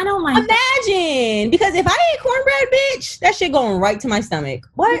 and that I don't like. Imagine, because if I ate cornbread, bitch, that shit going right to my stomach.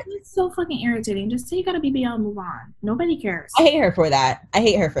 What? It's so fucking irritating. Just say you got a BBL and move on. Nobody cares. I hate her for that.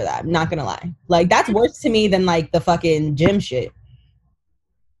 I'm not gonna lie. Like that's worse to me than like the fucking gym shit.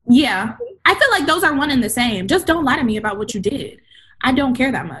 Yeah, I feel like those are one and the same. Just don't lie to me about what you did. I don't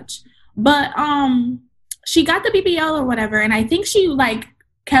care that much. But she got the BBL or whatever, and I think she like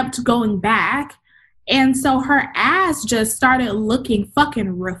kept going back, and so her ass just started looking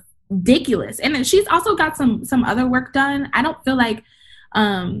fucking ridiculous. And then she's also got some other work done. I don't feel like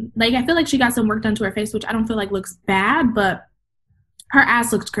I feel like she got some work done to her face, which I don't feel like looks bad, but her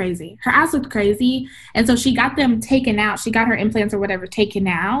ass looked crazy. And so she got them taken out. She got her implants or whatever taken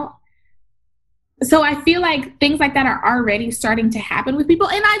out. So I feel like things like that are already starting to happen with people,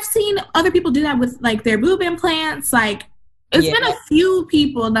 and I've seen other people do that with like their boob implants. Like it's been a few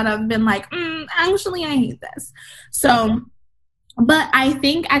people that have been like, actually, I hate this. So, but I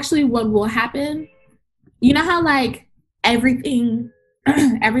think actually what will happen, you know how like everything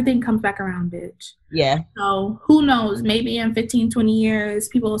comes back around, bitch. Yeah. So who knows? Maybe in 15, 20 years,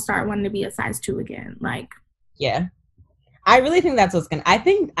 people will start wanting to be a size 2 again. Like, yeah. I really think that's what's gonna, I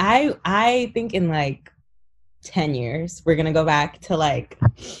think in like 10 years, we're gonna go back to like.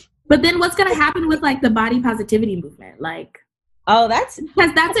 But then what's going to happen with like the body positivity movement? Like, oh, that's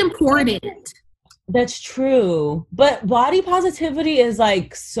because that's important. That's true. But body positivity is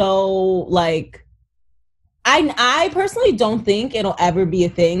like, so like, I personally don't think it'll ever be a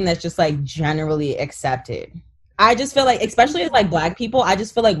thing that's just like generally accepted. I just feel like, especially as like Black people, I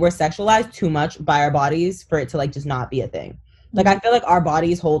just feel like we're sexualized too much by our bodies for it to like just not be a thing. Like, I feel like our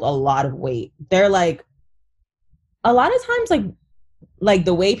bodies hold a lot of weight. They're like, a lot of times like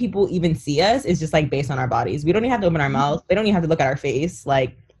the way people even see us is just like based on our bodies. We don't even have to open our mouth. They don't even have to look at our face.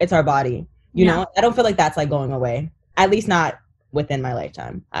 Like, it's our body, you know? I don't feel like that's like going away, at least not within my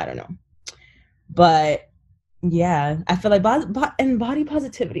lifetime. I don't know. But yeah, I feel like body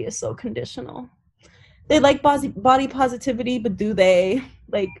positivity is so conditional. They like body positivity, but do they?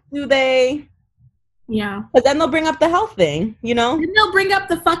 Yeah. But then they'll bring up the health thing, you know? Then they'll bring up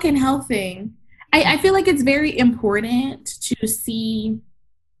the fucking health thing. I feel like it's very important to see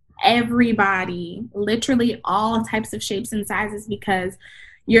everybody, literally all types of shapes and sizes, because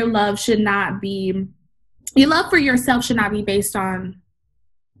your love should not be, your love for yourself should not be based on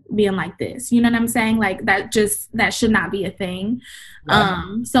being like this. You know what I'm saying? Like that should not be a thing. Yeah.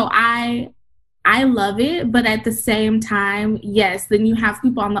 So I love it, but at the same time, yes, then you have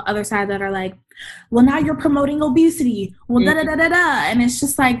people on the other side that are like, well, now you're promoting obesity. Well, da-da-da-da-da. And it's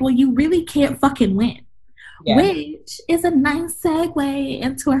just like, well, you really can't fucking win. Yeah. Which is a nice segue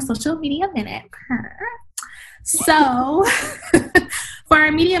into our social media minute. So for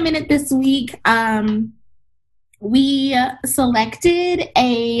our media minute this week, we selected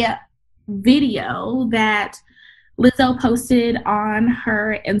a video that Lizzo posted on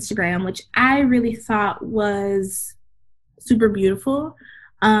her Instagram, which I really thought was super beautiful.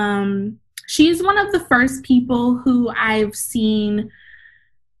 She's one of the first people who I've seen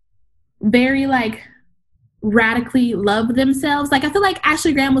very like radically love themselves. Like I feel like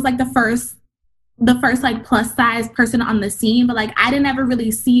Ashley Graham was like the first like plus size person on the scene, but like I didn't ever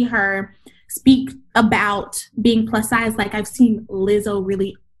really see her speak about being plus size. Like I've seen Lizzo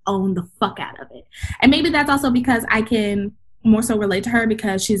really own the fuck out of it. And maybe that's also because I can more so relate to her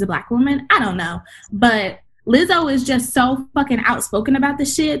because she's a Black woman. I don't know. But Lizzo is just so fucking outspoken about the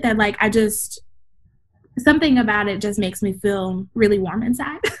shit that like something about it just makes me feel really warm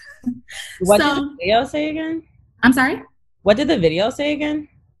inside. What did the video say again? I'm sorry? What did the video say again?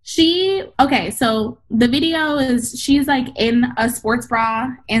 So the video is she's like in a sports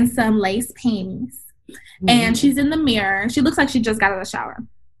bra and some lace panties. Mm-hmm. And she's in the mirror. She looks like she just got out of the shower.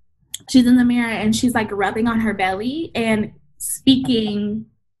 She's in the mirror and she's like rubbing on her belly and speaking,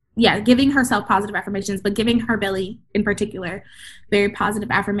 giving herself positive affirmations, but giving her belly in particular very positive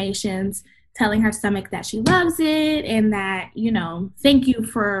affirmations, telling her stomach that she loves it and that, you know, thank you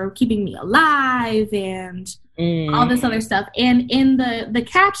for keeping me alive and all this other stuff. And in the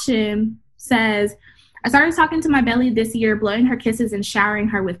caption says, I started talking to my belly this year, blowing her kisses and showering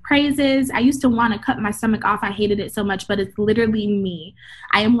her with praises. I used to want to cut my stomach off. I hated it so much, but it's literally me.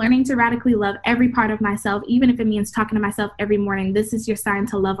 I am learning to radically love every part of myself, even if it means talking to myself every morning. This is your sign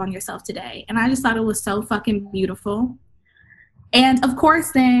to love on yourself today. And I just thought it was so fucking beautiful. And of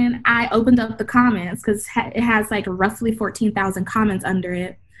course, then I opened up the comments because it has like roughly 14,000 comments under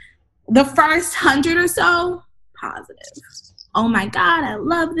it. The first 100 or so, positive. Oh my God, I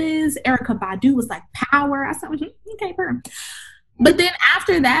love this. Erykah Badu was like, power. I said, okay, her. But then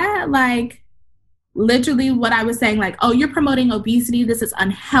after that, like literally what I was saying, like, oh, you're promoting obesity. This is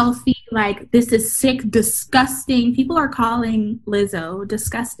unhealthy. Like, this is sick, disgusting. People are calling Lizzo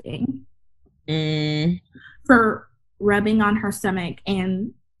disgusting for rubbing on her stomach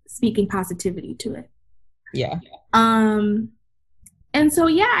and speaking positivity to it. Yeah. And so,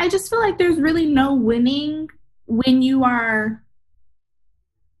 yeah, I just feel like there's really no winning when you are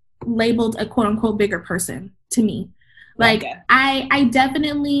labeled a quote unquote bigger person to me. Like I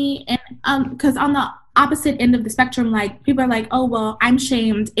definitely, and because on the opposite end of the spectrum, like people are like, oh, well, I'm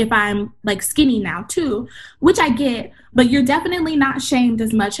shamed if I'm like skinny now too, which I get, but you're definitely not shamed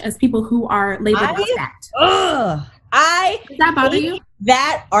as much as people who are labeled as fat. Does that bother you?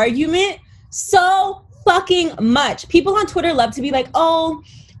 That argument so fucking much. People on Twitter love to be like, oh,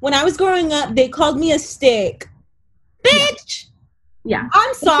 when I was growing up, they called me a stick. Bitch. Yeah.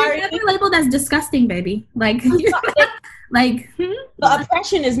 I'm sorry. You're never labeled as disgusting, baby. Like, like the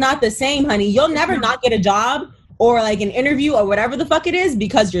oppression is not the same, honey. You'll never not get a job or like an interview or whatever the fuck it is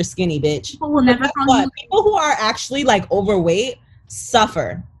because you're skinny, bitch. People will never call you. People who are actually like overweight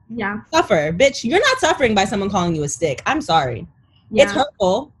suffer. Yeah. Suffer. Bitch, you're not suffering by someone calling you a stick. I'm sorry. Yeah. It's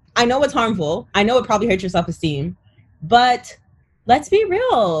hurtful. I know it's harmful. I know it probably hurts your self-esteem. But let's be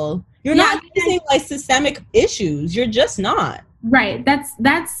real. You're not facing like systemic issues. You're just not. Right.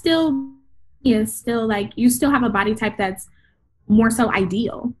 That's still is still like you still have a body type that's more so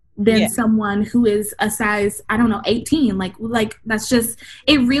ideal than someone who is a size, I don't know, 18. Like that's just,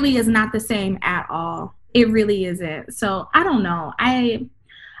 it really is not the same at all. It really isn't. So I don't know. I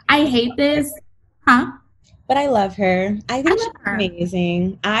hate this. Huh? But I love her. I think she's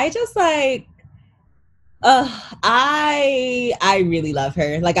amazing. I just like, I really love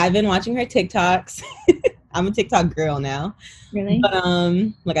her. Like I've been watching her TikToks. I'm a TikTok girl now. Really? But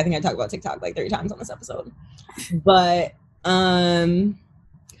like I think I talked about TikTok like 3 times on this episode. But I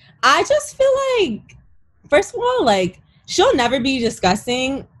just feel like, first of all, like she'll never be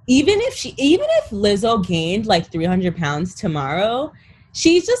disgusting. Even if Lizzo gained like 300 pounds tomorrow,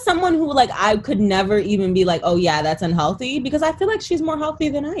 she's just someone who like I could never even be like, oh yeah, that's unhealthy, because I feel like she's more healthy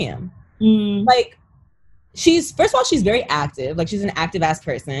than I am. Like first of all, she's very active. Like she's an active ass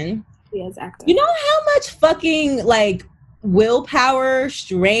person. She is active. You know how much fucking like willpower,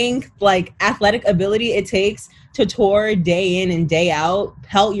 strength, like athletic ability it takes to tour day in and day out,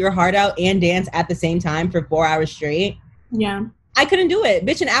 pelt your heart out and dance at the same time for 4 hours straight. Yeah. I couldn't do it.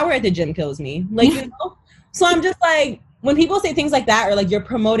 Bitch, an hour at the gym kills me. Like, you know? So I'm just like, when people say things like that, or like you're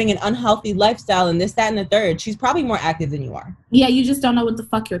promoting an unhealthy lifestyle and this, that, and the third, she's probably more active than you are. Yeah, you just don't know what the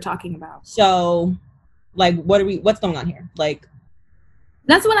fuck you're talking about. So, like, what's going on here? Like,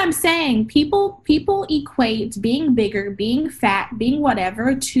 that's what I'm saying. People equate being bigger, being fat, being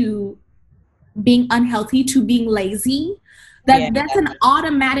whatever to being unhealthy, to being lazy. That's an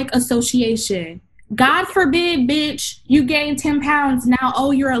automatic association. God forbid, bitch, you gain 10 pounds now.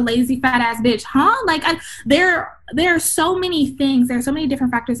 Oh, you're a lazy fat ass bitch, huh? Like there are so many things. There are so many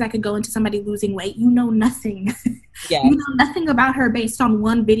different factors that could go into somebody losing weight. You know nothing. Yes. You know nothing about her based on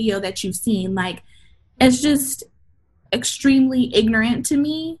one video that you've seen. Like, it's just extremely ignorant to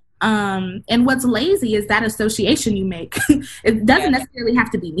me. And what's lazy is that association you make. It doesn't necessarily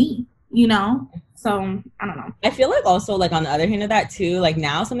have to be me, you know? So I don't know. I feel like also, like, on the other hand of that too, like,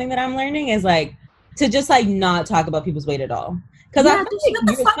 now something that I'm learning is like to just like not talk about people's weight at all. Because I feel shut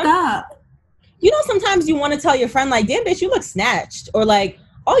the fuck up. You know, sometimes you want to tell your friend, like, damn bitch, you look snatched, or like,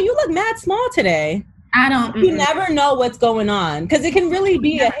 oh, you look mad small today. I don't. You never know what's going on, because it can really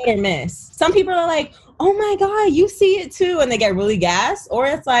be a hit or miss. Some people are like, oh my God, you see it too, and they get really gassed. Or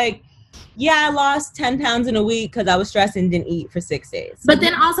it's like, yeah, I lost 10 pounds in a week because I was stressed and didn't eat for 6 days. But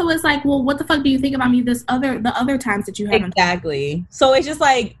then also it's like, well, what the fuck do you think about me the other times that you haven't? Exactly. So it's just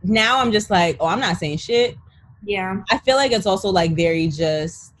like, now I'm just like, oh, I'm not saying shit. Yeah. I feel like it's also like very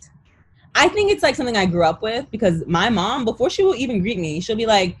just, I think it's like something I grew up with, because my mom, before she will even greet me, she'll be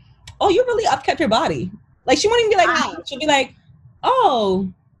like, oh, you really upkept your body. Like, she won't even be like, hi. She'll be like,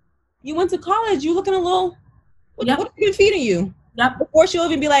 oh, you went to college, you looking a little, what have you been feeding you? Yep. Before she'll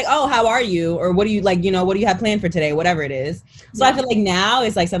even be like, oh, how are you? Or what do you, like, you know, what do you have planned for today? Whatever it is. So I feel like now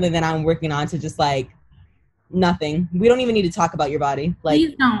it's like something that I'm working on to just like, nothing. We don't even need to talk about your body. Like,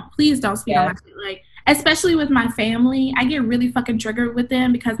 please don't speak on my shit. Like, especially with my family, I get really fucking triggered with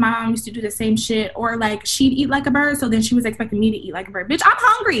them because my mom used to do the same shit, or like she'd eat like a bird, so then she was expecting me to eat like a bird. Bitch, I'm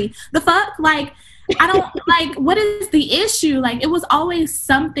hungry. The fuck? Like, I don't like, what is the issue? Like, it was always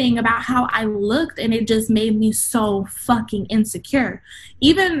something about how I looked, and it just made me so fucking insecure.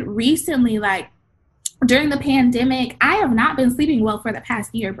 Even recently, like during the pandemic, I have not been sleeping well for the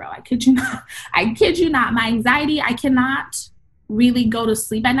past year, bro. I kid you not. My anxiety, I cannot really go to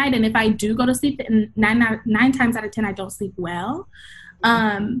sleep at night, and if I do go to sleep, nine times out of 10 I don't sleep well.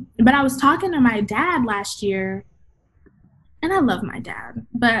 But I was talking to my dad last year, and I love my dad,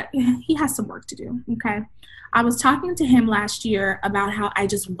 but he has some work to do. Okay, I was talking to him last year about how I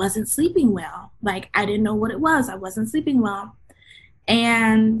just wasn't sleeping well. Like, I didn't know what it was. I wasn't sleeping well,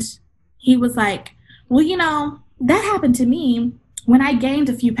 and he was like, well, you know, that happened to me when I gained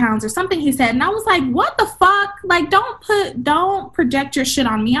a few pounds or something, he said. And I was like, what the fuck? Like, don't project your shit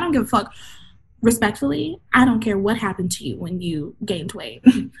on me. I don't give a fuck. Respectfully, I don't care what happened to you when you gained weight.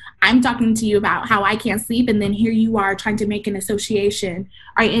 I'm talking to you about how I can't sleep, and then here you are trying to make an association,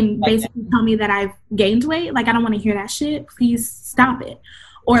 right, and basically tell me that I've gained weight. Like, I don't want to hear that shit. Please stop it.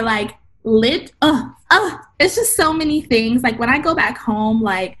 Or like, it's just so many things. Like, when I go back home,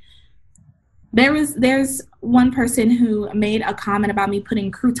 like, there's one person who made a comment about me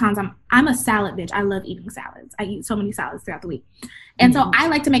putting croutons on. I'm a salad bitch. I love eating salads. I eat so many salads throughout the week. And so I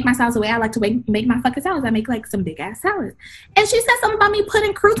like to make my salads the way I like to make my fucking salads. I make like some big ass salads. And she said something about me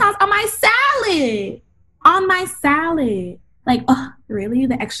putting croutons on my salad. On my salad. Like, oh, really?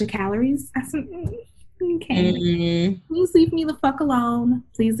 The extra calories? I said, okay. Please leave me the fuck alone.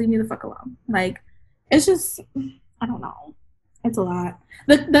 Please leave me the fuck alone. Like, it's just, I don't know. It's a lot.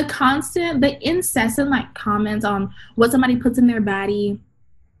 The incessant like comments on what somebody puts in their body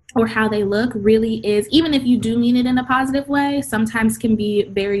or how they look really is, even if you do mean it in a positive way, sometimes can be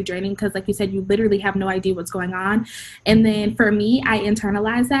very draining, because like you said, you literally have no idea what's going on. And then for me, I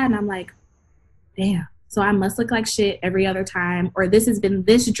internalize that, and I'm like, damn, so I must look like shit every other time, or this has been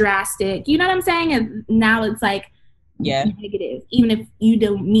this drastic. You know what I'm saying? And now it's like negative, even if you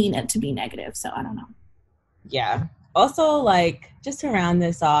don't mean it to be negative. So I don't know. Yeah. Also, like, just to round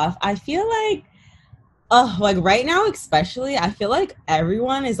this off, I feel like, like right now especially, I feel like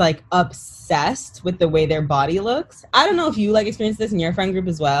everyone is like obsessed with the way their body looks. I don't know if you like experienced this in your friend group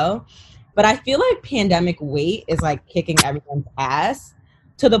as well, but I feel like pandemic weight is like kicking everyone's ass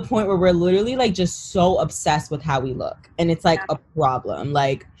to the point where we're literally like just so obsessed with how we look, and it's like a problem.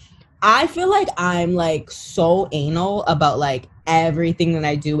 Like, I feel like I'm like so anal about like everything that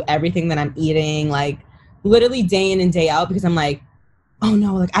I do, everything that I'm eating, like literally day in and day out, because I'm like, oh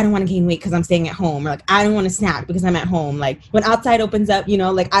no, like I don't want to gain weight because I'm staying at home, or like I don't want to snack because I'm at home. Like when outside opens up, you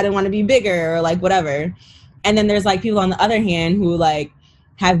know, like I don't want to be bigger or like whatever. And then there's like people on the other hand who like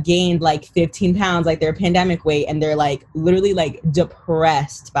have gained like 15 pounds, like their pandemic weight, and they're like literally like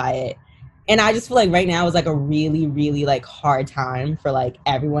depressed by it. And I just feel like right now is like a really, really like hard time for like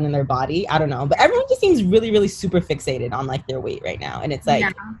everyone in their body. I don't know, but everyone just seems really, really super fixated on like their weight right now. And it's like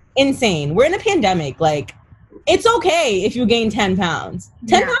insane. We're in a pandemic. Like it's okay if you gain 10 pounds.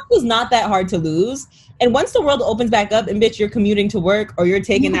 10 pounds is not that hard to lose. And once the world opens back up and bitch, you're commuting to work or you're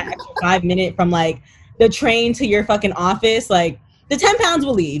taking that extra 5 minute from like the train to your fucking office, like the 10 pounds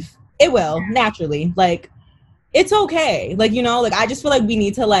will leave. It will naturally. Like it's okay. Like, you know, like I just feel like we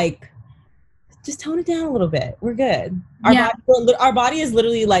need to like just tone it down a little bit. We're good. Our body is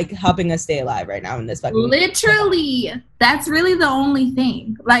literally like helping us stay alive right now in this fucking literally. That's really the only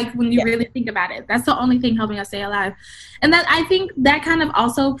thing. Like when you really think about it, that's the only thing helping us stay alive. And that I think that kind of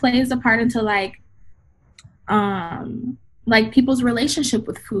also plays a part into like people's relationship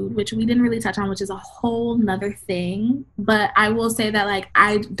with food, which we didn't really touch on, which is a whole nother thing. But I will say that like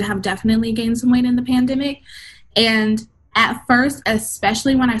I have definitely gained some weight in the pandemic, and at first,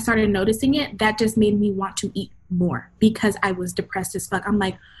 especially when I started noticing it, that just made me want to eat more because I was depressed as fuck. I'm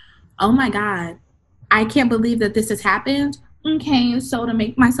like, oh my God, I can't believe that this has happened. Okay, so to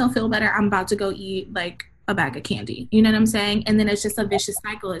make myself feel better, I'm about to go eat like a bag of candy. You know what I'm saying? And then it's just a vicious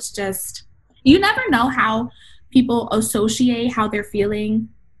cycle. It's just, you never know how people associate how they're feeling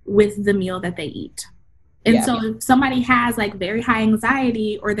with the meal that they eat. And so if somebody has like very high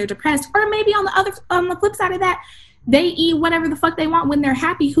anxiety or they're depressed, or maybe on the flip side of that, they eat whatever the fuck they want when they're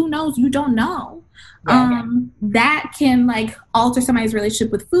happy. Who knows? You don't know. That can like alter somebody's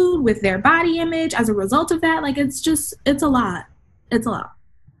relationship with food, with their body image as a result of that. Like it's a lot. It's a lot.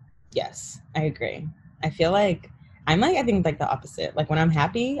 Yes, I agree. I feel like I think like the opposite. Like when I'm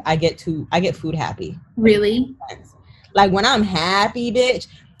happy, I get food happy. Really? Like when I'm happy, bitch.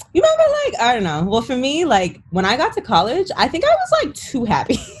 You remember like, I don't know. Well, for me, like when I got to college, I think I was like too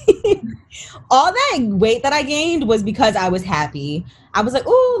happy. All that weight that I gained was because I was happy. I was like,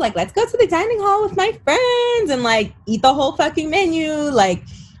 ooh, like let's go to the dining hall with my friends and like eat the whole fucking menu. Like,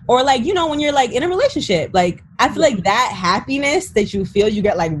 or like, you know, when you're like in a relationship, like I feel like that happiness that you feel, you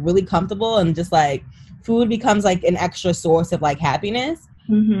get like really comfortable and just like food becomes like an extra source of like happiness.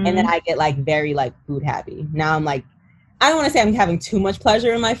 And then I get like very like food happy. Now I'm like, I don't want to say I'm having too much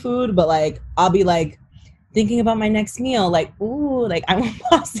pleasure in my food, but like I'll be like thinking about my next meal, like, ooh, like I want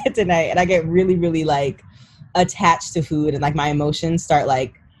pasta tonight. And I get really, really like attached to food, and like my emotions start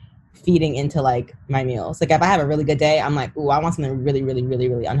like feeding into like my meals. Like if I have a really good day, I'm like, ooh, I want something really, really, really,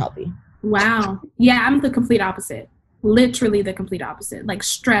 really unhealthy. Wow. Yeah, I'm the complete opposite. Literally the complete opposite. Like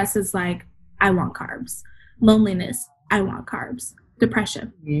stress is like, I want carbs. Loneliness, I want carbs.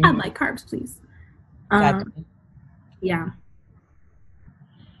 Depression, I'd like carbs, please. Yeah.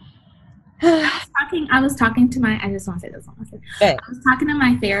 I was talking to my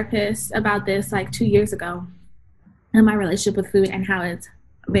therapist about this like 2 years ago, and my relationship with food and how it's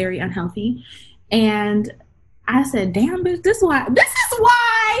very unhealthy. And I said, damn, bitch, this is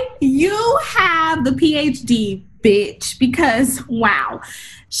why you have the PhD, bitch, because wow.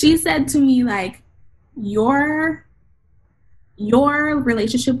 She said to me, like, your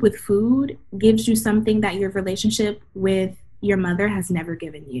relationship with food gives you something that your relationship with your mother has never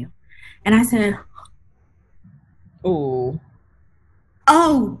given you. And I said, oh,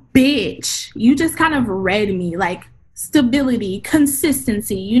 bitch, you just kind of read me, like stability,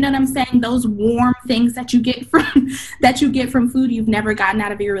 consistency. You know what I'm saying? Those warm things that you get from food, you've never gotten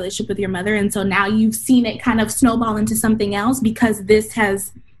out of your relationship with your mother. And so now you've seen it kind of snowball into something else because this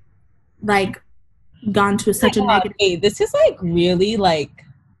has like gone to such a negative. Hey, this is like really like,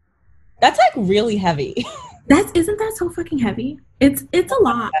 that's like really heavy. Isn't that so fucking heavy? It's a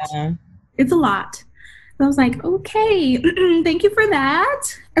lot. It's a lot. So I was like, okay, thank you for that.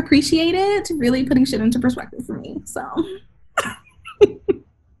 Appreciate it. Really putting shit into perspective for me. So.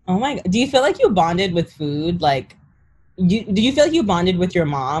 Oh my God. Do you feel like you bonded with food? Like, do you feel like you bonded with your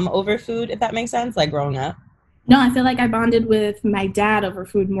mom over food, if that makes sense, like growing up? No, I feel like I bonded with my dad over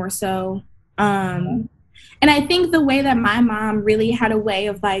food more so. And I think the way that my mom really had a way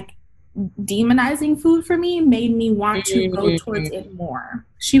of like demonizing food for me made me want to go towards it more.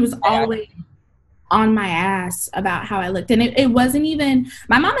 She was always on my ass about how I looked. And it wasn't even,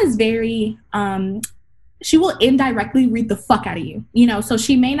 my mom is very, she will indirectly read the fuck out of you, you know? So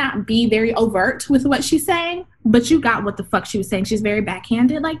she may not be very overt with what she's saying, but you got what the fuck she was saying. She's very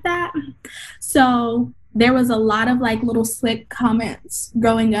backhanded like that. So there was a lot of like little slick comments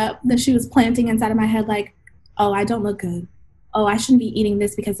growing up that she was planting inside of my head, like, oh, I don't look good. oh, I shouldn't be eating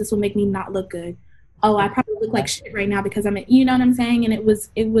this because this will make me not look good. Oh, I probably look like shit right now because you know what I'm saying? And it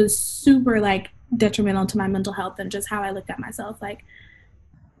was super like detrimental to my mental health and just how I looked at myself, like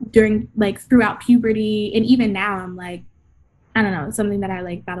during, like throughout puberty. And even now I'm like, I don't know, it's something that I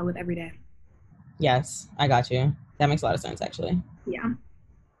like battle with every day. Yes, I got you. That makes a lot of sense, actually. Yeah.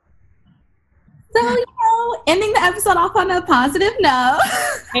 So, you know, ending the episode off on a positive note.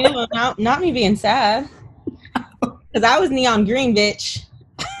 Hey, well, not me being sad. Because I was neon green, bitch.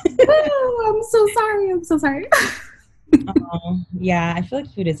 Oh, I'm so sorry. Yeah, I feel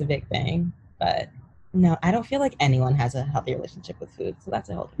like food is a big thing. But no, I don't feel like anyone has a healthy relationship with food. So that's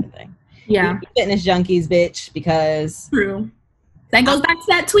a whole different thing. Yeah. We're fitness junkies, bitch, because... True. That goes back to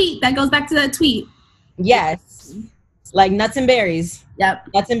that tweet. Yes. Like nuts and berries. Yep.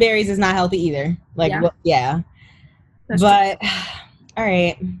 Nuts and berries is not healthy either. Like, yeah. Yeah. That's but, true. All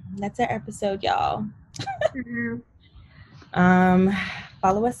right. That's our episode, y'all.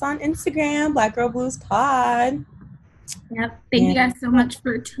 Follow us on Instagram, Black Girl Blues Pod. Yep. Thank you guys so much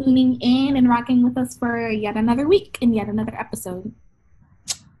for tuning in and rocking with us for yet another week and yet another episode.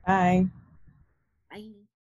 Bye.